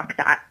fuck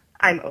that.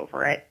 I'm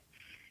over it.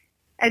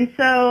 And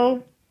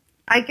so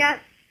I guess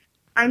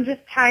I'm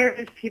just tired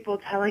of people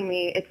telling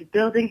me it's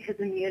building his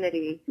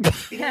immunity.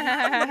 Because he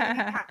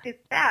packed his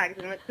bags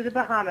and went to the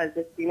Bahamas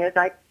as soon as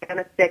I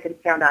got sick and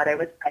found out I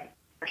was pregnant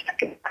for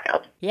second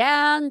child.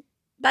 Yeah,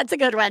 that's a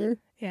good one.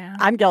 Yeah.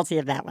 I'm guilty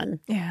of that one.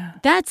 Yeah.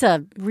 That's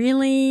a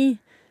really...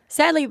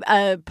 Sadly,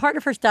 part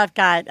of her stuff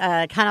got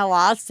kind of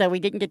lost, so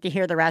we didn't get to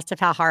hear the rest of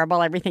how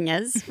horrible everything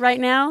is right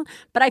now.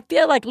 But I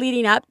feel like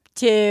leading up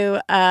to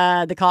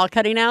the call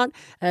cutting out,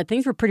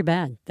 things were pretty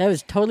bad. That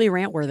was totally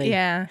rant-worthy.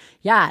 Yeah.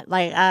 Yeah,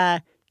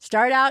 like,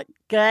 start out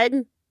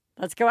good.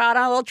 Let's go out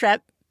on a little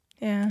trip.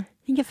 Yeah.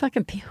 You get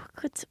fucking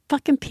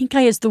pink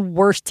eye is the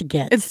worst to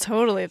get. It's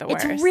totally the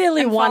worst. It's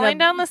really and falling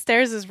down the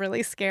stairs is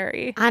really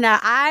scary. I know.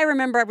 I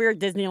remember we were at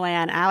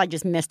Disneyland. And I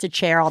just missed a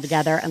chair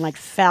altogether and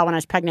fell when I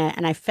was pregnant,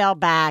 and I fell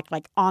back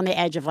on the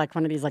edge of one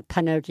of these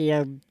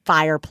Pinocchio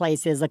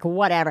fireplaces,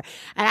 whatever.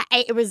 And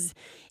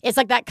it's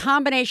like that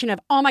combination of,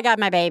 oh my God,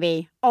 my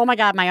baby, oh my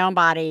God, my own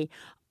body.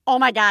 Oh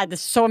my God,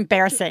 this is so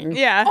embarrassing.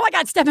 Yeah. Oh my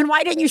God, Stephen,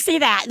 why didn't you see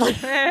that? You know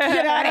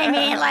what I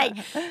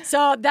mean?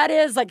 So that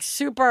is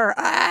super.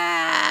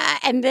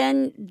 And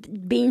then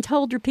being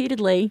told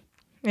repeatedly,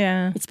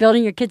 Yeah. It's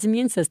building your kid's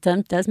immune system.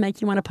 It does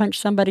make you want to punch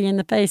somebody in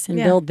the face and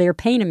build their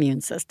pain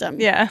immune system.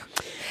 Yeah.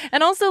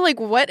 And also, like,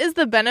 what is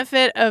the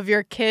benefit of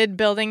your kid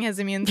building his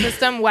immune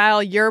system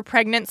while you're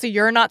pregnant, so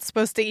you're not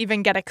supposed to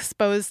even get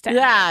exposed to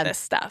any of this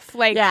stuff?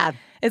 Like,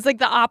 it's like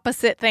the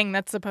opposite thing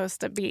that's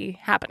supposed to be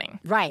happening.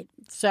 Right.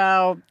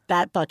 So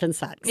that fucking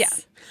sucks. Yeah.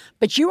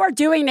 But you are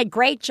doing a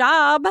great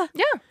job.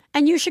 Yeah.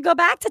 And you should go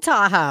back to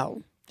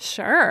Tahoe.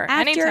 Sure.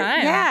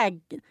 Anytime. Yeah.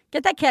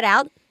 Get that kid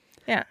out.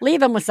 Yeah.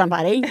 Leave him with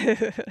somebody.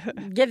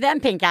 Give them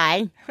pink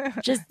eye.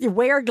 Just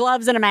wear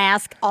gloves and a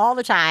mask all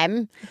the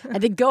time.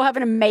 And then go have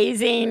an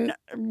amazing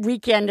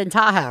weekend in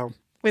Tahoe.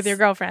 With your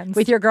girlfriends.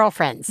 With your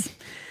girlfriends.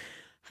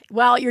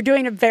 Well, you're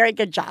doing a very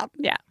good job.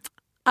 Yeah.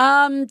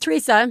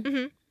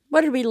 Theresa,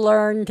 what did we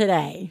learn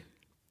today?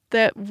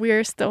 That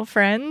we're still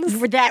friends.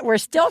 That we're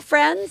still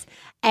friends,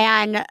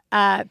 and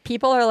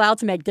people are allowed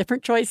to make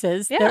different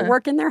choices that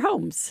work in their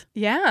homes.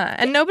 Yeah,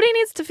 and nobody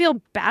needs to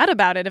feel bad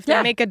about it if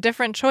they make a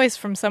different choice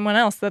from someone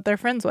else that they're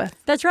friends with.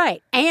 That's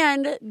right,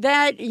 and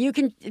that you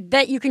can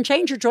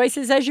change your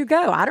choices as you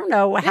go. I don't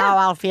know how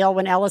I'll feel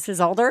when Ellis is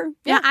older.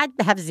 Yeah, I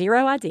have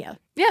zero idea.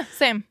 Yeah,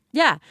 same.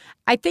 Yeah,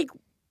 I think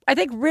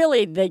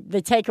really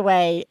the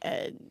takeaway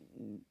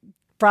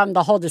from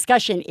the whole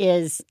discussion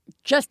is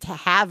just to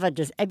have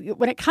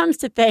when it comes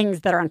to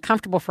things that are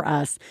uncomfortable for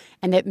us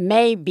and that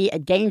may be a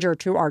danger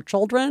to our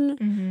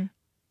children,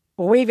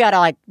 we've got to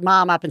like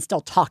mom up and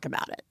still talk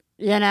about it.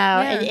 You know,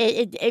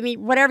 I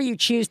mean, whatever you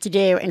choose to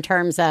do in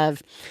terms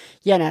of,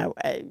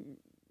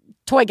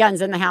 toy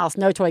guns in the house,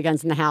 no toy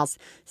guns in the house,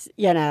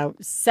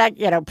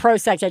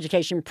 pro-sex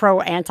education,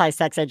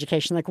 pro-anti-sex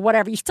education, like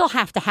whatever, you still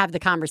have to have the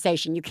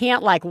conversation. You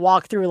can't like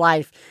walk through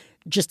life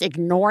just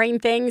ignoring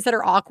things that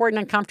are awkward and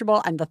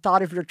uncomfortable and the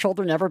thought of your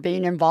children ever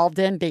being involved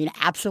in being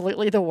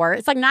absolutely the worst.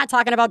 It's like not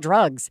talking about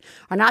drugs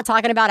or not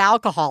talking about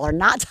alcohol or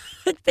not.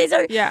 These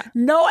are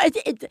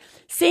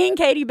seeing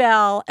Katie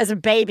Bell as a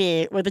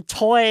baby with a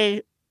toy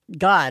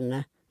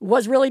gun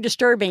was really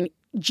disturbing.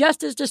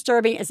 Just as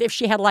disturbing as if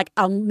she had like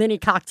a mini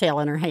cocktail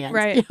in her hand.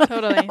 Right, you know?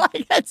 totally.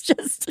 Like, that's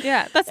just...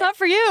 Yeah, that's not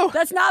for you.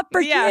 That's not for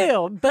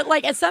you. But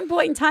like at some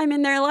point in time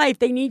in their life,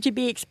 they need to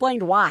be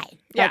explained why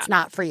that's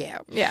not for you.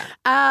 Yeah.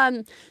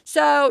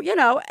 So,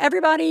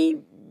 everybody,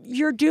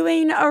 you're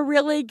doing a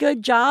really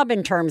good job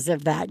in terms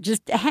of that.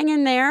 Just hang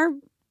in there.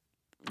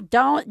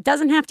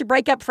 Doesn't have to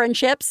break up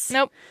friendships.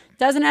 Nope.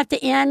 Doesn't have to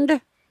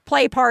end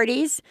play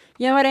parties.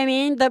 You know what I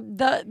mean?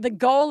 The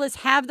goal is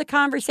have the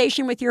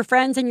conversation with your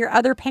friends and your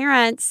other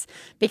parents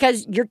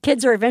because your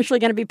kids are eventually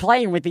going to be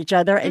playing with each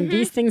other and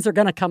these things are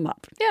going to come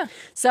up. Yeah.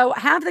 So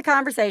have the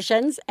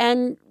conversations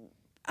and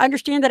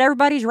understand that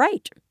everybody's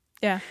right.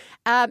 Yeah.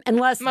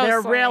 Unless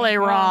they're really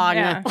wrong.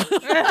 Yeah.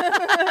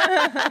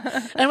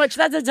 In which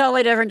that's a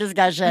totally different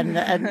discussion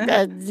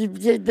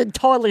and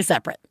totally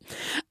separate.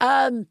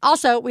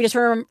 Also, we just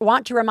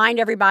want to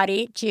remind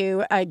everybody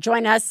to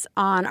join us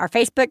on our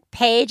Facebook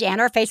page and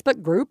our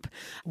Facebook group.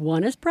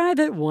 One is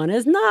private, one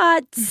is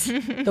not.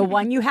 The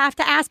one you have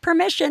to ask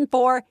permission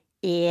for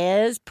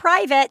is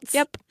private.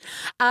 Yep.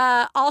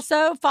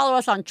 Also, follow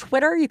us on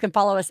Twitter. You can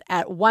follow us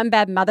at One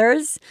Bad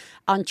Mothers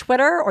on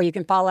Twitter, or you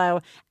can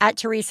follow at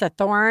Theresa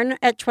Thorne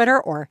at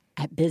Twitter, or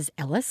at Biz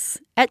Ellis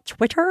at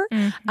Twitter.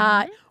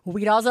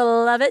 We'd also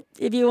love it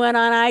if you went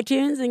on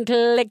iTunes and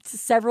clicked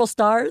several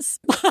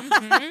stars.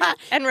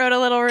 And wrote a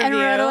little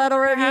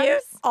review.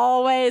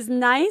 Always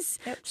nice.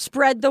 Yep.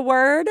 Spread the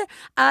word.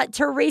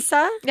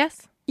 Theresa.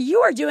 Yes.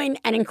 You are doing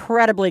an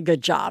incredibly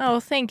good job.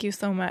 Oh, thank you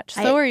so much.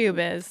 So are you,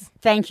 Biz.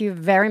 Thank you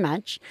very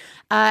much.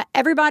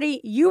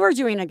 Everybody, you are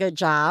doing a good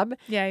job.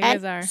 Yeah, you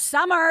guys are.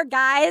 Summer,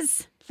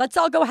 guys. Let's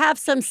all go have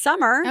some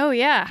summer. Oh,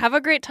 yeah. Have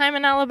a great time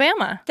in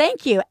Alabama.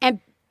 Thank you.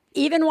 And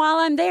even while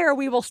I'm there,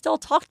 we will still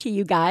talk to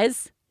you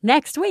guys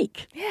next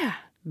week. Yeah.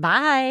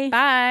 Bye.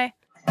 Bye.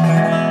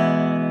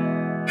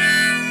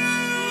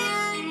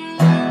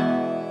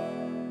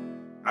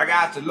 I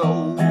got to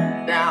low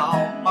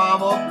down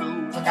mama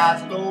blues. I got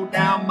to low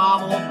down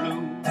mama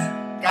blues.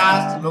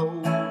 Got to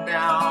low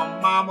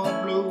down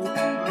mama blues.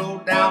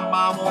 Low down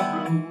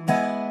mama blues.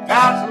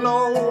 Got to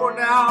low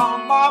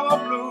down mama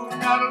blues.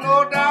 Got to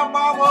low down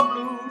mama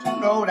blues. You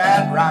know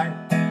that's right.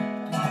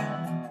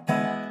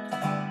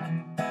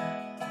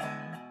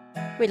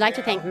 We'd like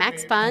to thank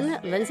Max Fun,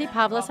 Lindsay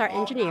Pavlis, our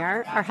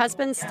engineer, our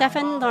husbands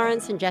Stefan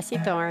Lawrence and Jesse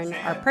Thorne,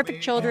 our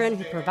perfect children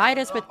who provide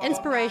us with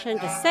inspiration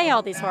to say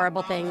all these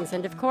horrible things,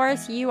 and of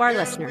course, you, our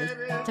listeners.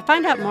 To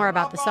find out more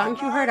about the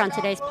songs you heard on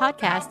today's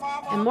podcast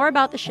and more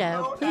about the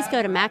show, please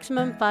go to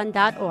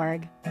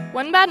MaximumFun.org.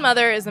 One Bad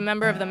Mother is a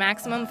member of the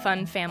Maximum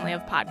Fun family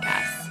of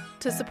podcasts.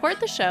 To support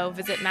the show,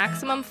 visit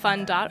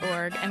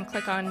MaximumFun.org and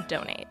click on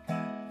Donate.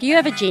 Do you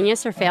have a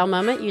genius or fail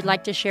moment you'd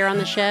like to share on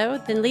the show?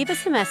 Then leave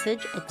us a message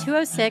at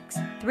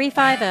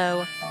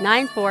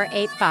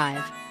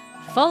 206-350-9485.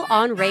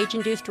 Full-on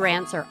rage-induced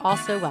rants are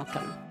also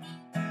welcome.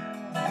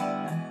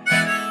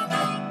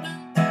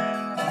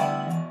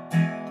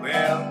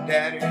 Well,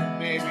 Daddy,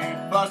 baby,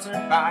 fussing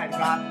fight,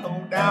 got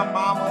low down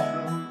mama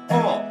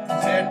blues. Oh,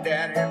 said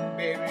Daddy,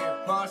 baby,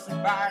 fussing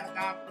fight,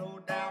 got low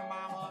down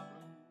mama.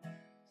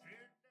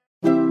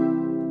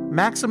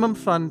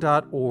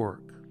 MaximumFun.org.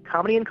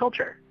 Comedy and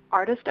culture.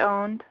 Artist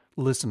owned.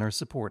 Listener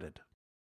supported.